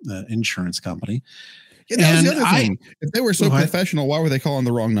from the insurance company. Yeah, that was the other thing. If they were so professional, why were they calling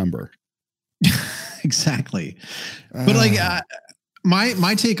the wrong number? Exactly. But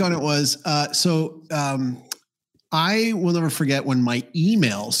my take on it was I will never forget when my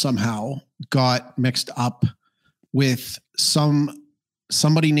email somehow got mixed up with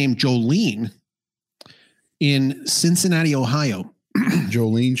somebody named Jolene in Cincinnati, Ohio.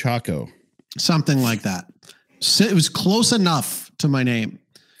 Jolene Chaco. Something like that. So it was close enough to my name.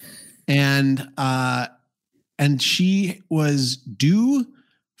 And she was due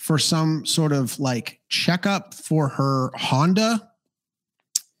for some sort of checkup for her Honda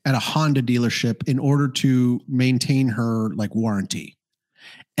at a Honda dealership in order to maintain her warranty.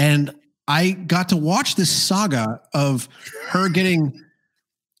 And I got to watch this saga of her getting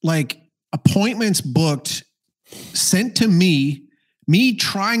appointments booked, sent to me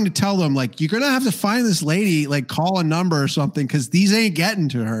trying to tell them you're going to have to find this lady, call a number or something, because these ain't getting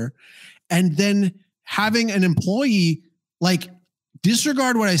to her. And then having an employee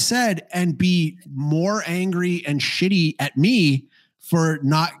disregard what I said and be more angry and shitty at me for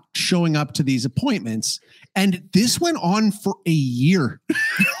not showing up to these appointments. And this went on for a year,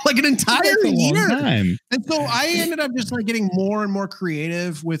 an entire year. And so I ended up just getting more and more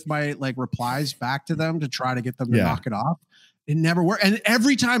creative with my replies back to them to try to get them to knock it off. It never worked. And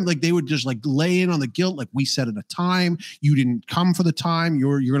every time they would just lay in on the guilt. We set at a time, you didn't come for the time,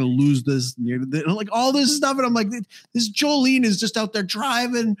 you're going to lose this, all this stuff. And I'm this Jolene is just out there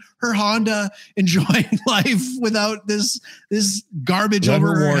driving her Honda, enjoying life without this garbage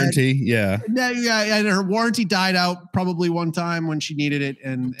over her warranty. Head. Yeah. And her warranty died out probably one time when she needed it.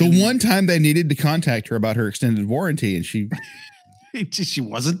 And one time they needed to contact her about her extended warranty, and she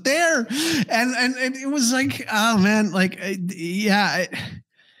wasn't there. And it was oh man,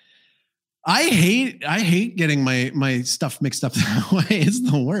 I hate getting my stuff mixed up that way. It's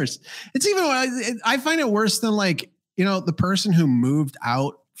the worst. It's even, I find it worse than the person who moved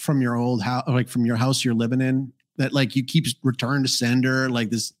out from your old house, like from your house you're living in, that like you keep return to sender, like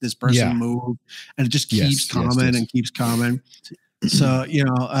this person moved, and it just keeps coming and keeps coming. So,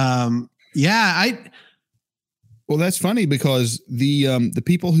 well, that's funny because the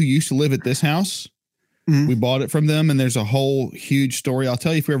people who used to live at this house, we bought it from them, and there's a whole huge story. I'll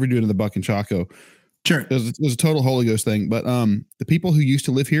tell you if we ever do it in the Buck and Chaco. Sure. It was a total Holy Ghost thing, but the people who used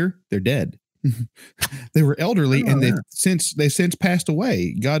to live here, they're dead. They were elderly, and they've since passed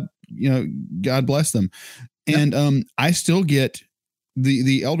away. God bless them. And I still get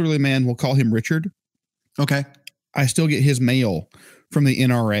the elderly man, we'll call him Richard. Okay. I still get his mail from the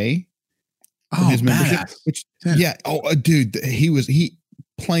NRA. Oh, his membership, badass. which Oh, dude, he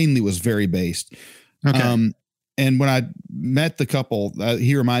plainly was very based. Okay. And when I met the couple,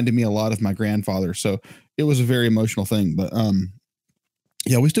 he reminded me a lot of my grandfather. So it was a very emotional thing. But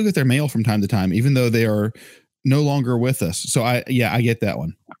we still get their mail from time to time, even though they are no longer with us. So I get that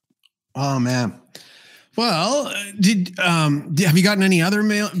one. Oh man. Well, have you gotten any other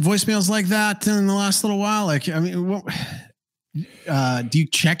voicemails like that in the last little while? Like, I mean, do you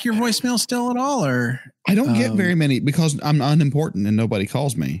check your voicemail still at all, or? I don't get very many because I'm unimportant and nobody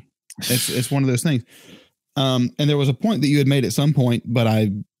calls me. It's one of those things. And there was a point that you had made at some point, but I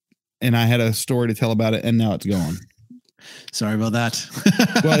had a story to tell about it, and now it's gone. Sorry about that.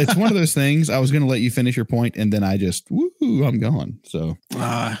 Well, it's one of those things. I was going to let you finish your point, and then I just, I'm gone. So,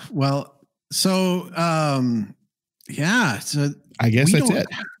 So I guess that's it.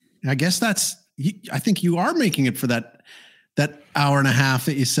 I guess I think you are making it for that hour and a half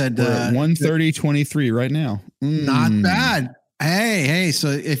that you said. We're at 1:30:23 right now. Not bad. Hey. So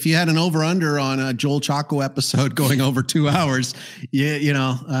if you had an over under on a Joel Chaco episode going over 2 hours,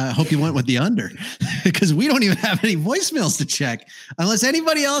 I hope you went with the under, because we don't even have any voicemails to check, unless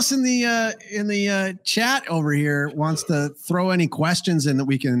anybody else in the chat over here wants to throw any questions in that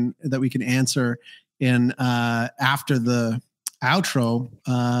we can answer in after the outro.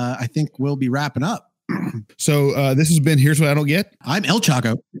 I think we'll be wrapping up. So this has been Here's What I Don't Get. I'm El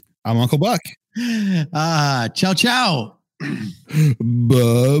Chaco. I'm Uncle Buck. Ciao, ciao.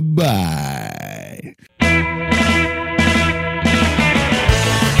 Bye-bye.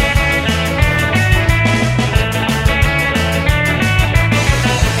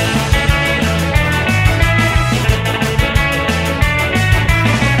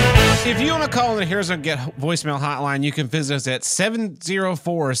 If you want to call in the Here's What I Get voicemail hotline, you can visit us at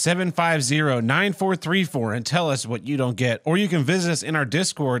 704-750-9434 and tell us what you don't get. Or you can visit us in our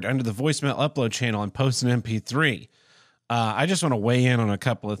Discord under the voicemail upload channel and post an MP3. I just want to weigh in on a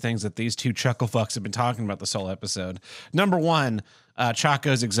couple of things that these two chuckle fucks have been talking about this whole episode. Number one,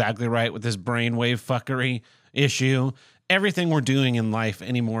 Chaco's exactly right with this brainwave fuckery issue. Everything we're doing in life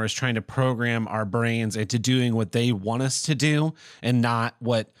anymore is trying to program our brains into doing what they want us to do and not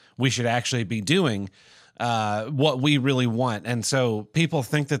what we should actually be doing, what we really want. And so people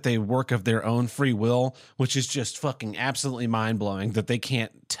think that they work of their own free will, which is just fucking absolutely mind-blowing that they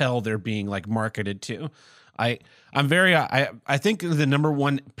can't tell they're being like marketed to. I think the number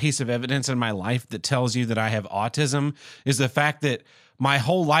one piece of evidence in my life that tells you that I have autism is the fact that my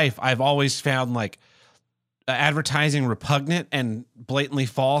whole life I've always found like advertising repugnant and blatantly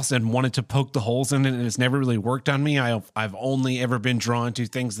false and wanted to poke the holes in it, and it's never really worked on me. I've only ever been drawn to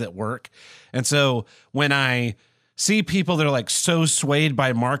things that work. And so when I see people that are like so swayed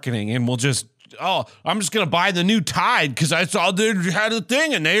by marketing and will just, I'm just going to buy the new Tide because I saw they had a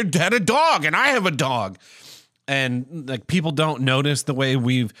thing and they had a dog and I have a dog. And like people don't notice the way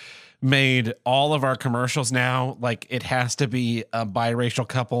we've made all of our commercials now, like it has to be a biracial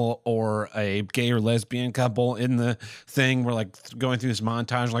couple or a gay or lesbian couple in the thing. We're like going through this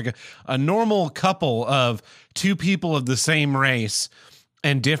montage, like a normal couple of two people of the same race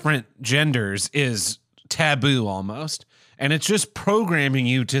and different genders is taboo almost. And it's just programming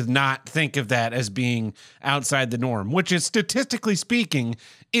you to not think of that as being outside the norm, which is statistically speaking,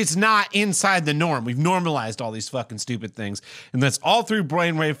 it's not inside the norm. We've normalized all these fucking stupid things. And that's all through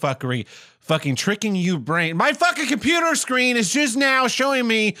brainwave fuckery, fucking tricking you brain. My fucking computer screen is just now showing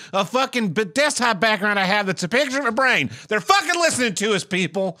me a fucking desktop background I have that's a picture of a brain. They're fucking listening to us,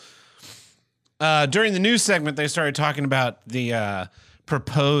 people. During the news segment, they started talking about the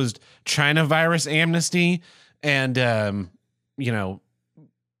proposed China virus amnesty. And,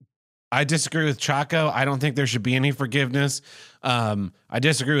 I disagree with Chaco. I don't think there should be any forgiveness. I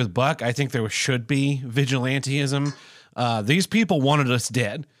disagree with Buck. I think there should be vigilantism. These people wanted us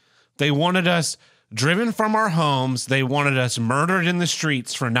dead. They wanted us driven from our homes. They wanted us murdered in the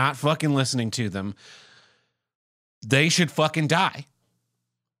streets for not fucking listening to them. They should fucking die.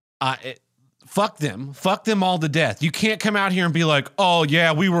 fuck them. Fuck them all to death. You can't come out here and be like, oh,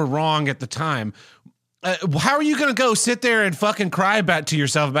 yeah, we were wrong at the time. How are you going to go sit there and fucking cry to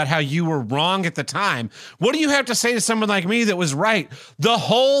yourself about how you were wrong at the time? What do you have to say to someone like me that was right the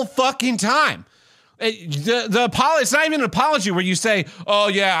whole fucking time? The apology, it's not even an apology where you say, oh,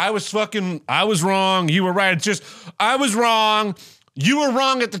 yeah, I was wrong. You were right. It's just, I was wrong. You were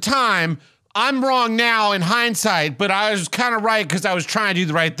wrong at the time. I'm wrong now in hindsight, but I was kind of right because I was trying to do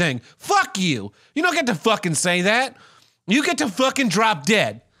the right thing. Fuck you. You don't get to fucking say that. You get to fucking drop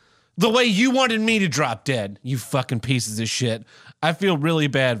dead the way you wanted me to drop dead, you fucking pieces of shit. I feel really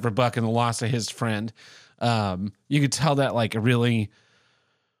bad for Buck and the loss of his friend. You could tell that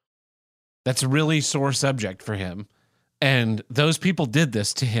that's a really sore subject for him. And those people did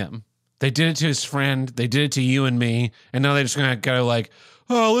this to him. They did it to his friend. They did it to you and me. And now they're just going to go like,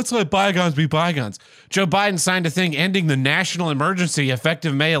 oh, let's let bygones be bygones. Joe Biden signed a thing ending the national emergency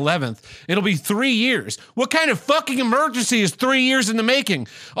effective May 11th. It'll be 3 years. What kind of fucking emergency is 3 years in the making?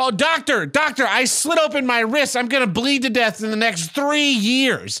 Oh, doctor, I slit open my wrist. I'm going to bleed to death in the next 3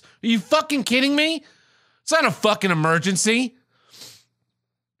 years. Are you fucking kidding me? It's not a fucking emergency.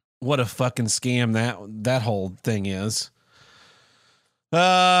 What a fucking scam that whole thing is.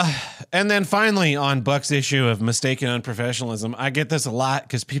 And then finally on Buck's issue of mistaken unprofessionalism, I get this a lot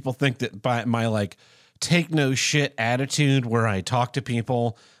because people think that by my like take no shit attitude where I talk to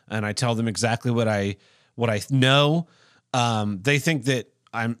people and I tell them exactly what I know, they think that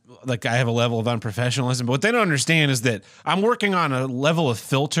I'm like I have a level of unprofessionalism. But what they don't understand is that I'm working on a level of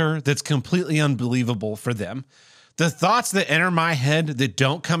filter that's completely unbelievable for them. The thoughts that enter my head that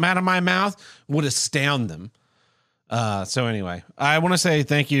don't come out of my mouth would astound them. So anyway, I want to say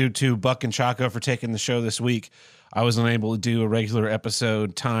thank you to Buck and Chaco for taking the show this week. I was unable to do a regular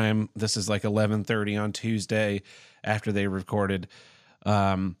episode time. This is like 11:30 on Tuesday after they recorded.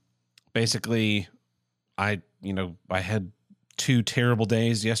 Basically, I had 2 terrible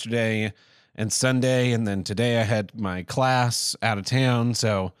days yesterday and Sunday, and then today I had my class out of town.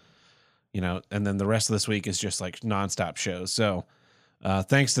 So, and then the rest of this week is just like nonstop shows. So,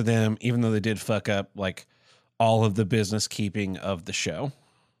 thanks to them, even though they did fuck up like all of the business keeping of the show.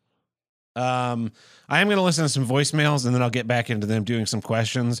 I am going to listen to some voicemails and then I'll get back into them doing some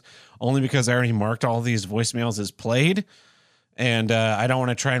questions, only because I already marked all these voicemails as played. And I don't want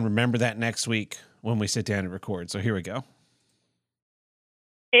to try and remember that next week when we sit down and record. So here we go.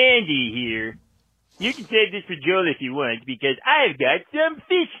 Andy here. You can save this for Joel if you want, because I've got some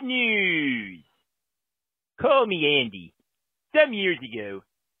fish news. Call me Andy. Some years ago,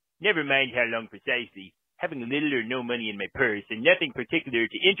 never mind how long precisely, having little or no money in my purse and nothing particular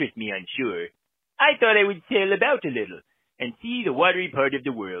to interest me on shore, I thought I would sail about a little and see the watery part of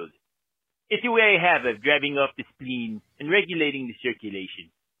the world. It's a way I have of driving off the spleen and regulating the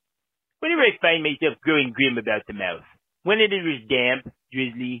circulation. Whenever I find myself growing grim about the mouth, when it is damp,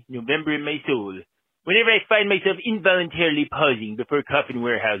 drizzly, November in my soul, whenever I find myself involuntarily pausing before coffin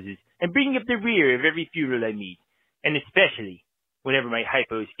warehouses and bringing up the rear of every funeral I meet, and especially whenever my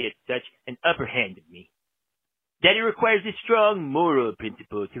hypos get such an upper hand of me, that it requires a strong moral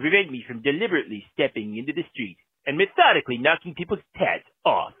principle to prevent me from deliberately stepping into the street and methodically knocking people's tats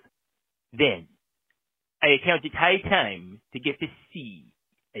off. Then, I account it high time to get to sea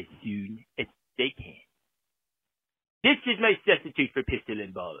as soon as they can. This is my substitute for pistol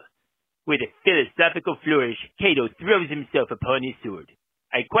and ball. With a philosophical flourish, Cato throws himself upon his sword.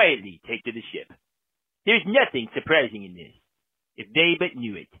 I quietly take to the ship. There's nothing surprising in this. If they but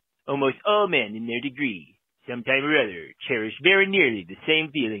knew it, almost all men in their degree, sometime or other, cherish very nearly the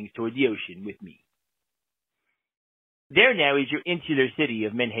same feelings toward the ocean with me. There now is your insular city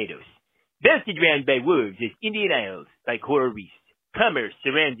of Menhados, belted round by woods as Indian Isles by coral reefs. Commerce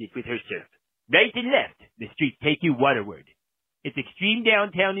surrounds it with her surf. Right and left, the streets take you waterward. Its extreme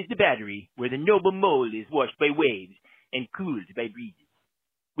downtown is the Battery, where the noble mole is washed by waves and cooled by breezes,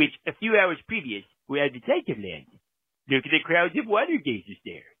 which a few hours previous were out of sight of land. Look at the crowds of water gazers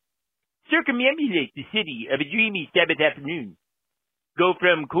there. Circumambulate the city of a dreamy Sabbath afternoon. Go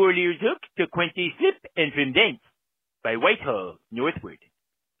from Corlear's Hook to Quinte Slip, and from thence, by Whitehall, northward.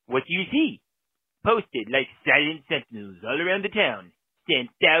 What do you see? Posted like silent sentinels all around the town, stand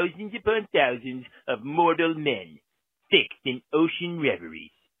thousands upon thousands of mortal men, fixed in ocean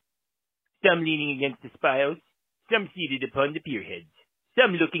reveries. Some leaning against the spiles, some seated upon the pierheads,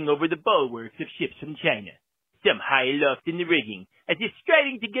 some looking over the bulwarks of ships from China, some high aloft in the rigging, as if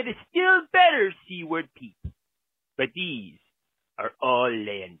striving to get a still better seaward peep. But these are all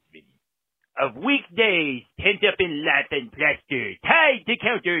landsmen, of weekdays pent up in lath and plaster, tied to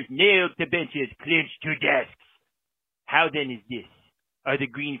counters, nailed to benches, clinched to desks. How then is this? Are the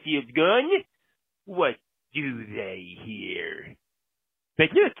green fields gone? what do they hear?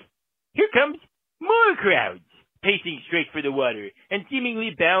 But look, here comes more crowds, pacing straight for the water and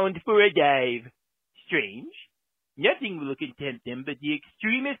seemingly bound for a dive. Strange. Nothing will content them but the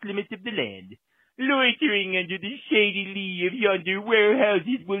extremest limits of the land. Loitering under the shady lee of yonder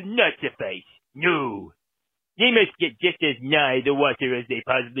warehouses will not suffice. No. They must get just as nigh the water as they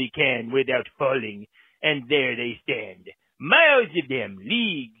possibly can without falling, and there they stand. Miles of them,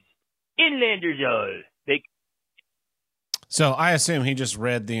 leagues, inlanders all. So I assume he just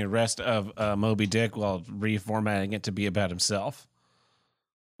read the rest of Moby Dick while reformatting it to be about himself,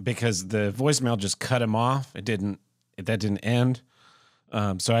 because the voicemail just cut him off. That didn't end.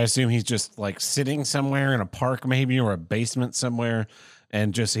 So I assume he's just like sitting somewhere in a park maybe, or a basement somewhere,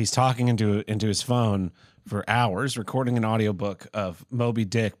 and just he's talking into his phone for hours, recording an audiobook of Moby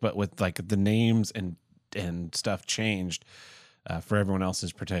Dick, but with like the names and stuff changed for everyone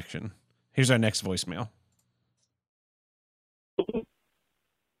else's protection. Here's our next voicemail.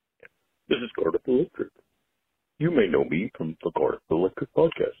 This is Cardiff Electric. You may know me from the Cardiff Electric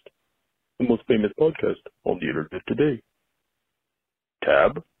podcast, the most famous podcast on the internet today.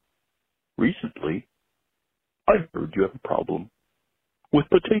 Tab, recently, I heard you have a problem with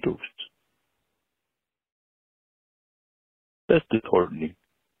potatoes. That's disheartening.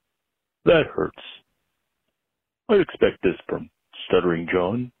 That hurts. I'd expect this from Stuttering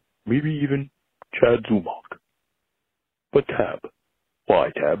John, maybe even Chad Zumach. But Tab, why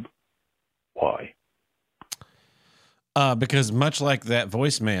Tab? Why? Because much like that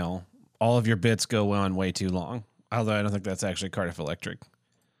voicemail, all of your bits go on way too long. Although I don't think that's actually Cardiff Electric.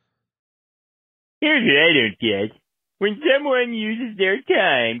 Here's what I don't get. When someone uses their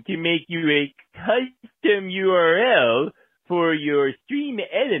time to make you a custom URL for your stream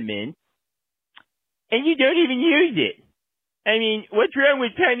element, and you don't even use it. I mean, what's wrong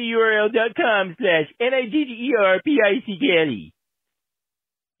with tinyurl.com/NIGGERPICKLE?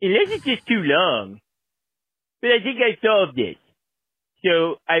 Unless it's just too long. But I think I solved this.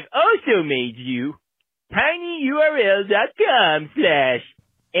 So I've also made you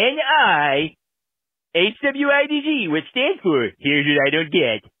tinyurl.com/NIHWIDG, which stands for, here's what I don't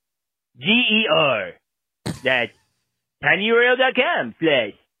get, GER. That's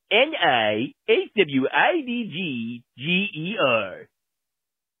tinyurl.com/NIHWIDGGER.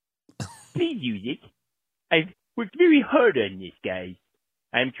 Please use it. I've worked very hard on this, guys.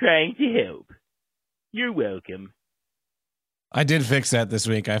 I'm trying to help. You're welcome. I did fix that this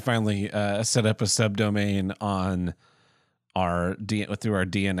week. I finally set up a subdomain on through our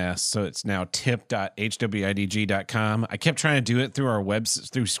DNS, so it's now tip.hwidg.com. I kept trying to do it through our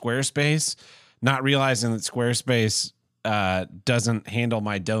through Squarespace, not realizing that Squarespace doesn't handle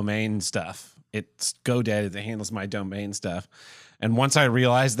my domain stuff. It's GoDaddy that handles my domain stuff. And once I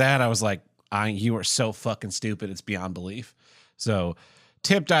realized that, I was like, you are so fucking stupid. It's beyond belief. So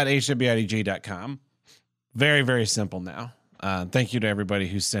tip.hwidg.com. Very, very simple now. Thank you to everybody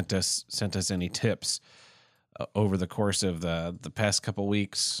who sent us any tips over the course of the past couple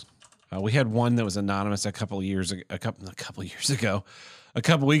weeks. We had one that was anonymous a couple weeks ago. But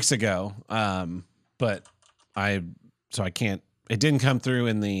I can't. It didn't come through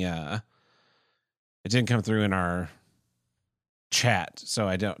in the. It didn't come through in our chat, so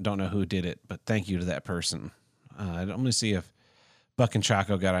I don't know who did it. But thank you to that person. I'm gonna see if Buck and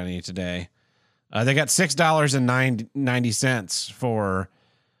Chaco got any today. They got $6.90 for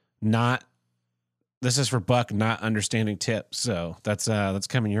not. This is for Buck not understanding tips, so that's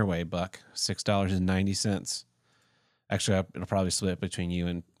coming your way, Buck. $6.90. Actually, it'll probably split between you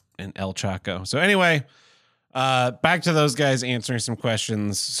and El Chaco. So anyway, back to those guys answering some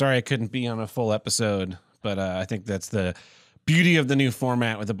questions. Sorry I couldn't be on a full episode, but I think that's the beauty of the new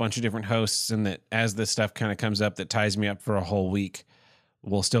format with a bunch of different hosts, and that as this stuff kind of comes up that ties me up for a whole week,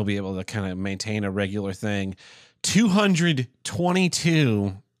 we'll still be able to kind of maintain a regular thing.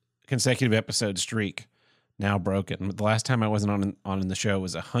 222 consecutive episode streak now broken. The last time I wasn't on the show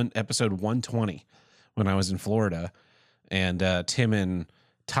was episode 120 when I was in Florida, and Tim and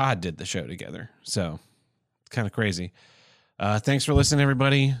Todd did the show together. So it's kind of crazy. Thanks for listening,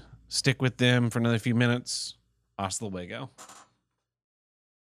 everybody. Stick with them for another few minutes. Hasta luego.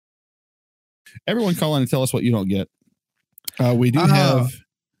 Everyone call in and tell us what you don't get. We have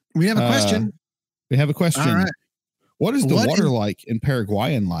a question. We have a question. All right. What is the water like in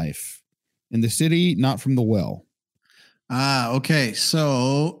Paraguayan life? In the city, not from the well. Okay.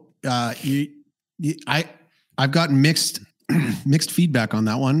 So I've gotten mixed feedback on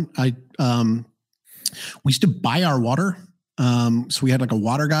that one. We used to buy our water. So we had like a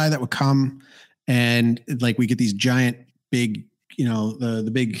water guy that would come, and like we get these giant big, the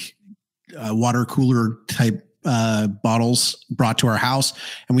big water cooler type bottles brought to our house,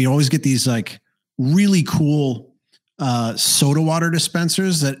 and we always get these like really cool soda water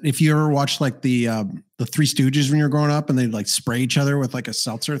dispensers that if you ever watched like the Three Stooges when you're growing up and they like spray each other with like a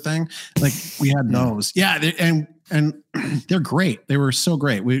seltzer thing, like we had those. Yeah. And they're great. They were so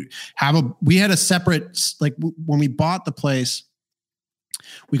great. We had a separate, like when we bought the place,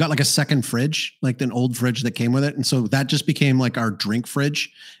 we got like a second fridge, like an old fridge that came with it. And so that just became like our drink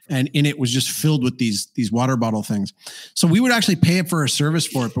fridge. And in it was just filled with these water bottle things. So we would actually pay it for a service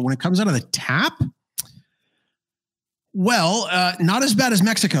for it. But when it comes out of the tap, well, not as bad as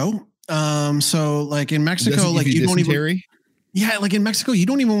Mexico. So like in Mexico, like you don't even, like in Mexico, you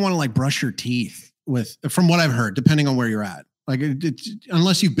don't even want to like brush your teeth with, from what I've heard, depending on where you're at. Like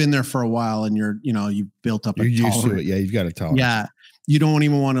unless you've been there for a while and you've built up, you're used to it. Yeah. You've got to tolerate. Yeah. You don't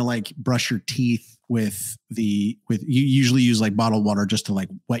even want to like brush your teeth with you usually use like bottled water just to like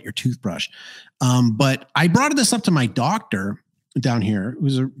wet your toothbrush. But I brought this up to my doctor down here,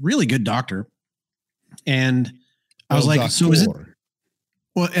 who's a really good doctor. And I was like, so is it,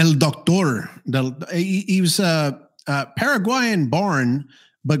 well, el doctor, he was Paraguayan born,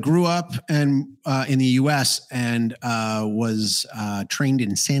 but grew up in the US and was trained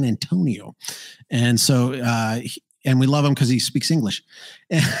in San Antonio. And so, and we love him because he speaks English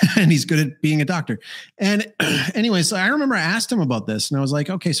and he's good at being a doctor. And anyway, so I remember I asked him about this and I was like,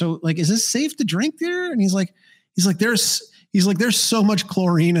 okay, so like, is this safe to drink there? And he's like, there's so much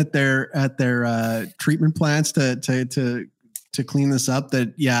chlorine at their treatment plants to clean this up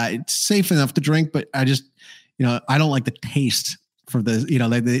that, yeah, it's safe enough to drink, but I just, I don't like the taste for the,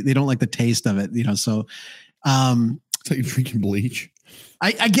 they don't like the taste of it, so. It's like you're drinking bleach.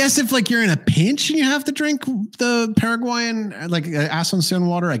 I guess if like you're in a pinch and you have to drink the Paraguayan, like Asuncion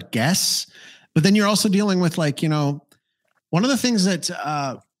water, I guess, but then you're also dealing with like, one of the things that,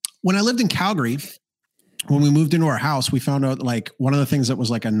 when I lived in Calgary, when we moved into our house, we found out like one of the things that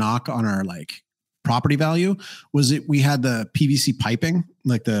was like a knock on our like property value was that we had the PVC piping,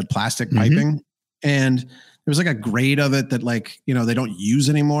 like the plastic piping. And there was like a grade of it that like, they don't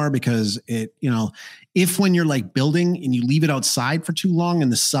use anymore because it, if when you're like building and you leave it outside for too long in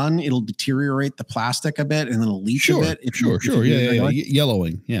the sun, it'll deteriorate the plastic a bit and then it'll leach a bit. Sure. Yeah.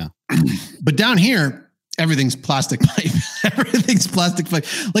 Yellowing. Yeah. But down here, everything's plastic pipe. Everything's plastic pipe.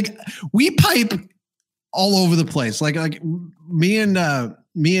 Like we pipe all over the place. Like me and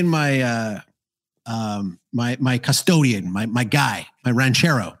my my custodian, my guy, my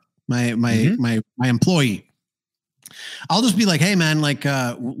ranchero, my employee. I'll just be like, hey man, like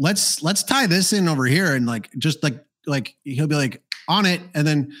let's tie this in over here, and like just like he'll be like on it, and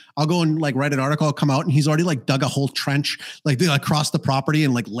then I'll go and like write an article. I'll come out and he's already like dug a whole trench like across the property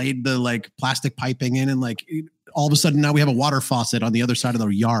and like laid the like plastic piping in, and like all of a sudden now we have a water faucet on the other side of the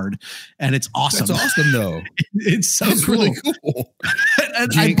yard, and it's awesome. That's awesome though. It's so cool. Really cool. And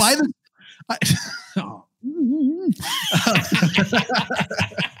I buy this.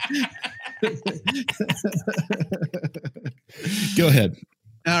 Go ahead.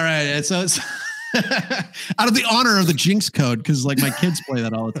 All right. So it's out of the honor of the Jinx code, because like my kids play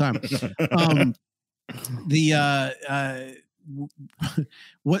that all the time.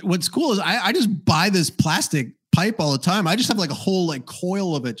 What's cool is I just buy this plastic pipe all the time. I just have like a whole like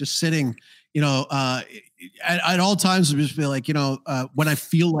coil of it just sitting, at all times. Just be like, when I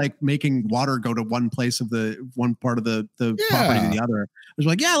feel like making water go to one place of one part of the property to the other, I was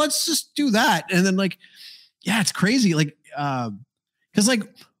like, yeah, let's just do that. And then like, yeah, it's crazy. Like, cause like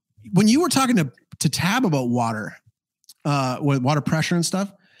when you were talking to Tab about water, with water pressure and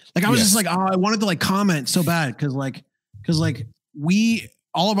stuff, like I was just like, oh, I wanted to like comment so bad. Cause like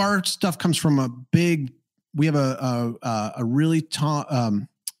all of our stuff comes from we have a really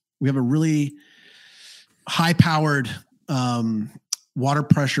high powered water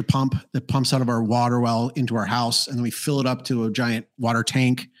pressure pump that pumps out of our water well into our house. And then we fill it up to a giant water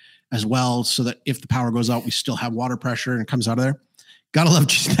tank as well, so that if the power goes out, we still have water pressure and it comes out of there. Gotta love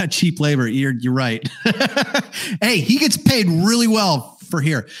that cheap labor. You're right. Hey, he gets paid really well for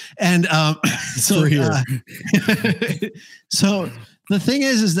here. And so the thing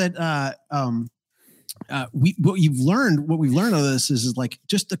is that what we've learned of this is like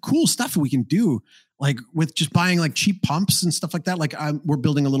just the cool stuff that we can do, like with just buying like cheap pumps and stuff like that. Like we're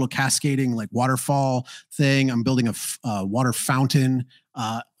building a little cascading like waterfall thing. I'm building a water fountain,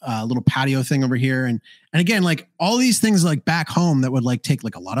 a little patio thing over here. And again, like all these things like back home that would like take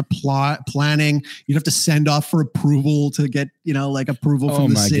like a lot of planning. You'd have to send off for approval to get, like approval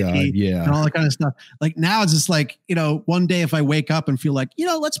from the city. God, yeah. And all that kind of stuff. Like now it's just like, one day if I wake up and feel like,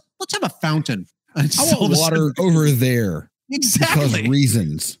 let's have a fountain. I want water over there. Exactly. Because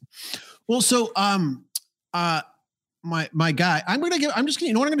reasons. Well, so my guy, you know what I'm gonna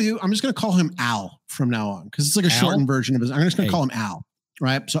do? I'm just gonna call him Al from now on because it's like a shortened version of his. I'm just gonna call him Al,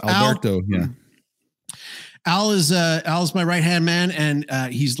 right? So Alberto, Al's my right hand man, and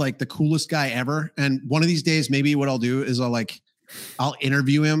he's like the coolest guy ever. And one of these days, maybe what I'll do is I'll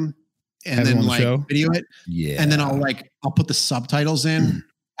interview him and then like video it, and then I'll put the subtitles in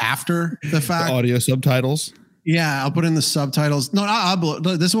after the fact, the audio subtitles. Yeah, I'll put in the subtitles. No,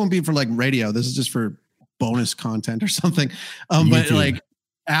 this won't be for like radio. This is just for bonus content or something. But like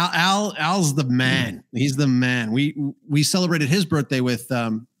Al's the man. He's the man. We celebrated his birthday with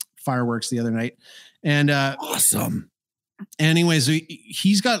fireworks the other night, and awesome. Anyways,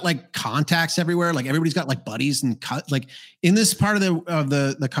 he's got like contacts everywhere. Like everybody's got like buddies and like in this part of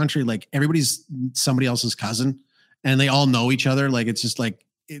the country, like everybody's somebody else's cousin, and they all know each other. Like it's just like.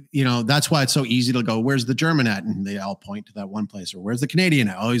 That's why it's so easy to go, where's the German at? And they all point to that one place. Or where's the Canadian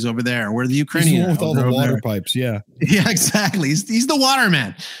at? Oh, he's over there. Or where's the Ukrainian with all the water pipes. Yeah. Yeah, exactly. He's the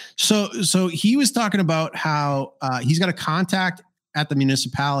waterman. So he was talking about how he's got a contact at the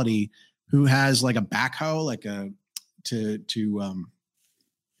municipality who has like a backhoe, like to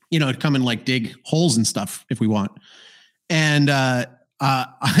come and like dig holes and stuff if we want. And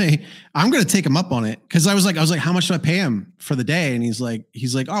I'm going to take him up on it. Cause I was like, how much do I pay him for the day? And he's like,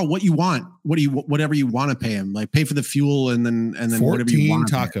 oh, what you want? Whatever you want to pay him, like pay for the fuel and then 14 whatever you want.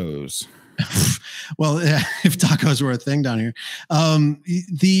 Tacos. Well, if tacos were a thing down here,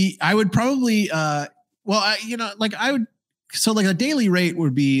 I would probably, so like a daily rate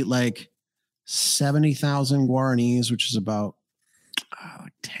would be like 70,000 guaranis, which is about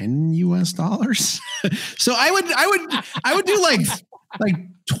 $10 US. So I would do like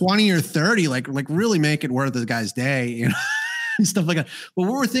 20 or 30, like really make it worth the guy's day, and stuff like that. But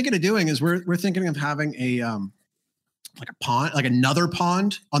what we're thinking of doing is we're thinking of having a pond, like another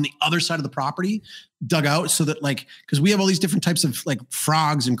pond on the other side of the property dug out so that because we have all these different types of like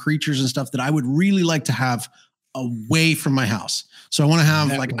frogs and creatures and stuff that I would really like to have away from my house. So I want to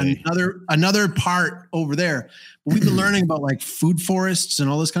have another part over there. But we've been learning about like food forests and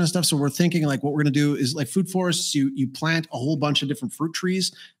all this kind of stuff. So we're thinking like what we're going to do is like food forests, you plant a whole bunch of different fruit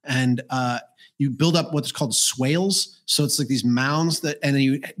trees and you build up what's called swales. So it's like these mounds and then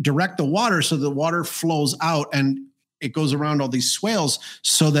you direct the water so the water flows out and it goes around all these swales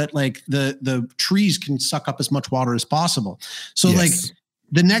so that like the trees can suck up as much water as possible. So like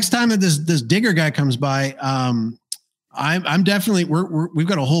the next time that this digger guy comes by, I'm definitely we've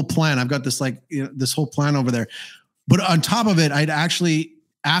got a whole plan. I've got this this whole plan over there, but on top of it, I'd actually,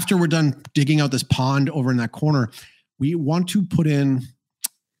 after we're done digging out this pond over in that corner, we want to put in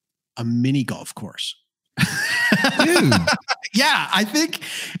a mini golf course. Dude. Yeah, I think.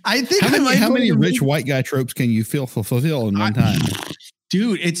 How many rich white guy tropes can you fulfill in one time?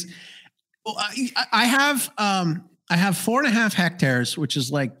 Dude, I have 4.5 hectares, which is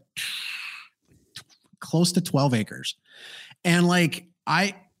like close to 12 acres. And like,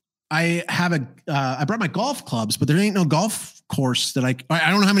 I brought my golf clubs, but there ain't no golf course that I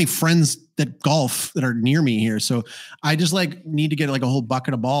don't know how many friends that golf that are near me here. So I just like need to get like a whole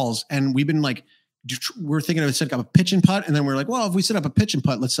bucket of balls. And we've been like, we're thinking of setting up a pitch and putt. And then we're like, well, if we set up a pitch and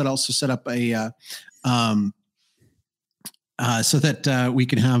putt, let's also set up a, so that we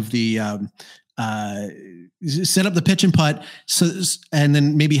can have the, set up the pitch and putt. So, and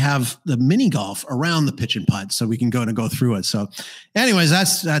then maybe have the mini golf around the pitch and putt so we can go through it. So anyways,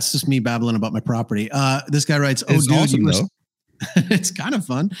 that's just me babbling about my property. This guy writes, oh, dude, awesome, it's kind of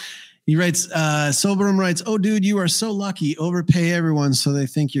fun. He writes, Soberum writes, oh, dude, you are so lucky. Overpay everyone so they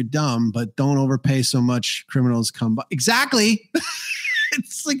think you're dumb, but don't overpay so much criminals come by. Exactly.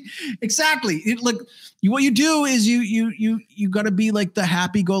 It's like, exactly. What you do is you got to be like the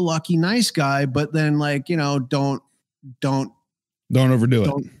happy-go-lucky nice guy, but then like, don't overdo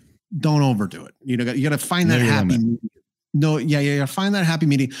it. Don't overdo it. You got to find that happy medium. No, yeah, you got to find that happy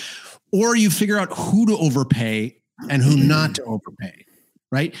medium, or you figure out who to overpay and who not to overpay.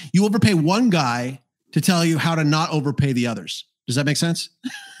 Right? You overpay one guy to tell you how to not overpay the others. Does that make sense?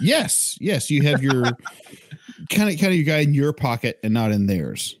 Yes. You have your kind of your guy in your pocket and not in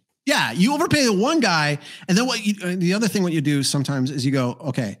theirs. Yeah, you overpay the one guy, and then the other thing what you do sometimes is you go,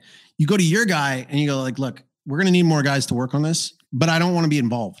 okay, you go to your guy and you go like, look, we're going to need more guys to work on this, but I don't want to be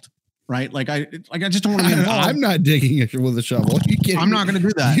involved. Right? Like I just don't want to be involved. I'm not digging it with a shovel. I'm not going to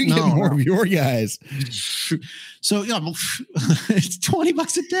do that. You get more of your guys. So yeah, it's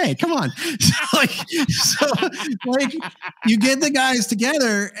 $20 a day. Come on. So you get the guys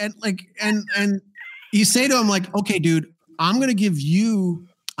together and you say to them like, okay, dude, I'm going to give you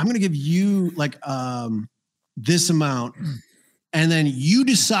like this amount and then you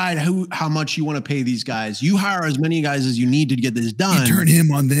decide how much you want to pay these guys. You hire as many guys as you need to get this done. You turn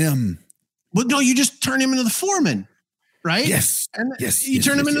him on them. Well, no, you just turn him into the foreman, right? Yes. And Yes. you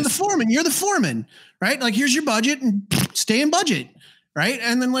turn him into the foreman. You're the foreman, right? Like, here's your budget and stay in budget, right?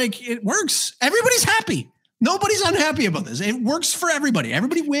 And then like it works. Everybody's happy. Nobody's unhappy about this. It works for everybody.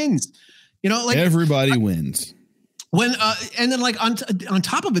 Everybody wins. You know, like everybody wins. When and then like on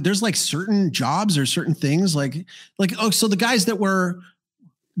top of it, there's like certain jobs or certain things like so the guys that were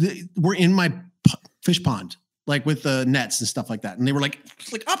in my fish pond, like with the nets and stuff like that, and they were like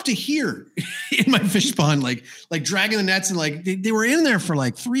up to here in my fish pond, like dragging the nets, and like they were in there for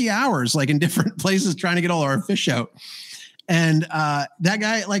like 3 hours, like in different places trying to get all our fish out. And that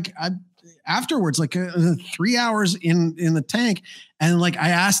guy, like afterwards, like 3 hours in the tank, and like I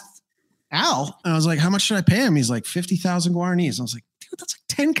asked Al, and I was like, how much should I pay him? He's like 50,000 Guaranese. I was like, dude, that's like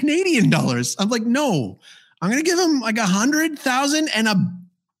 10 Canadian dollars. I'm like, no, I'm going to give him like 100,000 and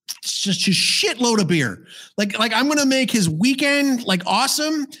just a shitload of beer. Like I'm going to make his weekend like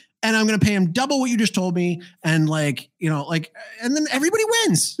awesome. And I'm going to pay him double what you just told me. And like, you know, like, and then everybody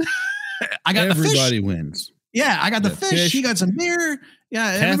wins. I got everybody the fish. wins. Yeah. I got the fish. He got some beer.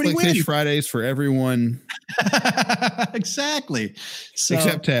 Yeah. Catholic everybody wins. Fish Fridays for everyone. Exactly. So,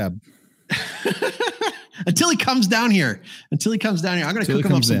 except Tab. Until he comes down here. I'm going to cook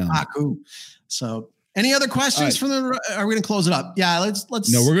him up some taco. So, any other questions from the? Are we going to close it up? Yeah, let's.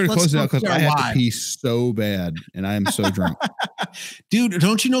 No, we're going to close it out because I have to pee so bad, and I am so drunk. Dude,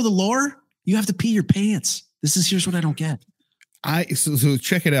 don't you know the lore? You have to pee your pants. Here's what I don't get. So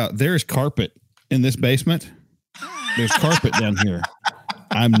check it out. There's carpet in this basement. There's carpet down here.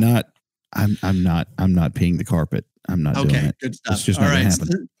 I'm not peeing the carpet. I'm not doing it. Good stuff. It's just all not right. gonna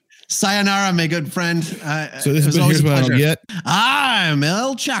happen. Sayonara, my good friend. So this has been Here's What I Don't Get. I'm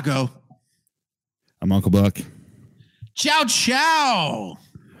El Chaco. I'm Uncle Buck. Ciao, ciao.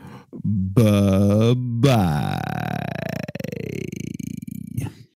 Bye-bye.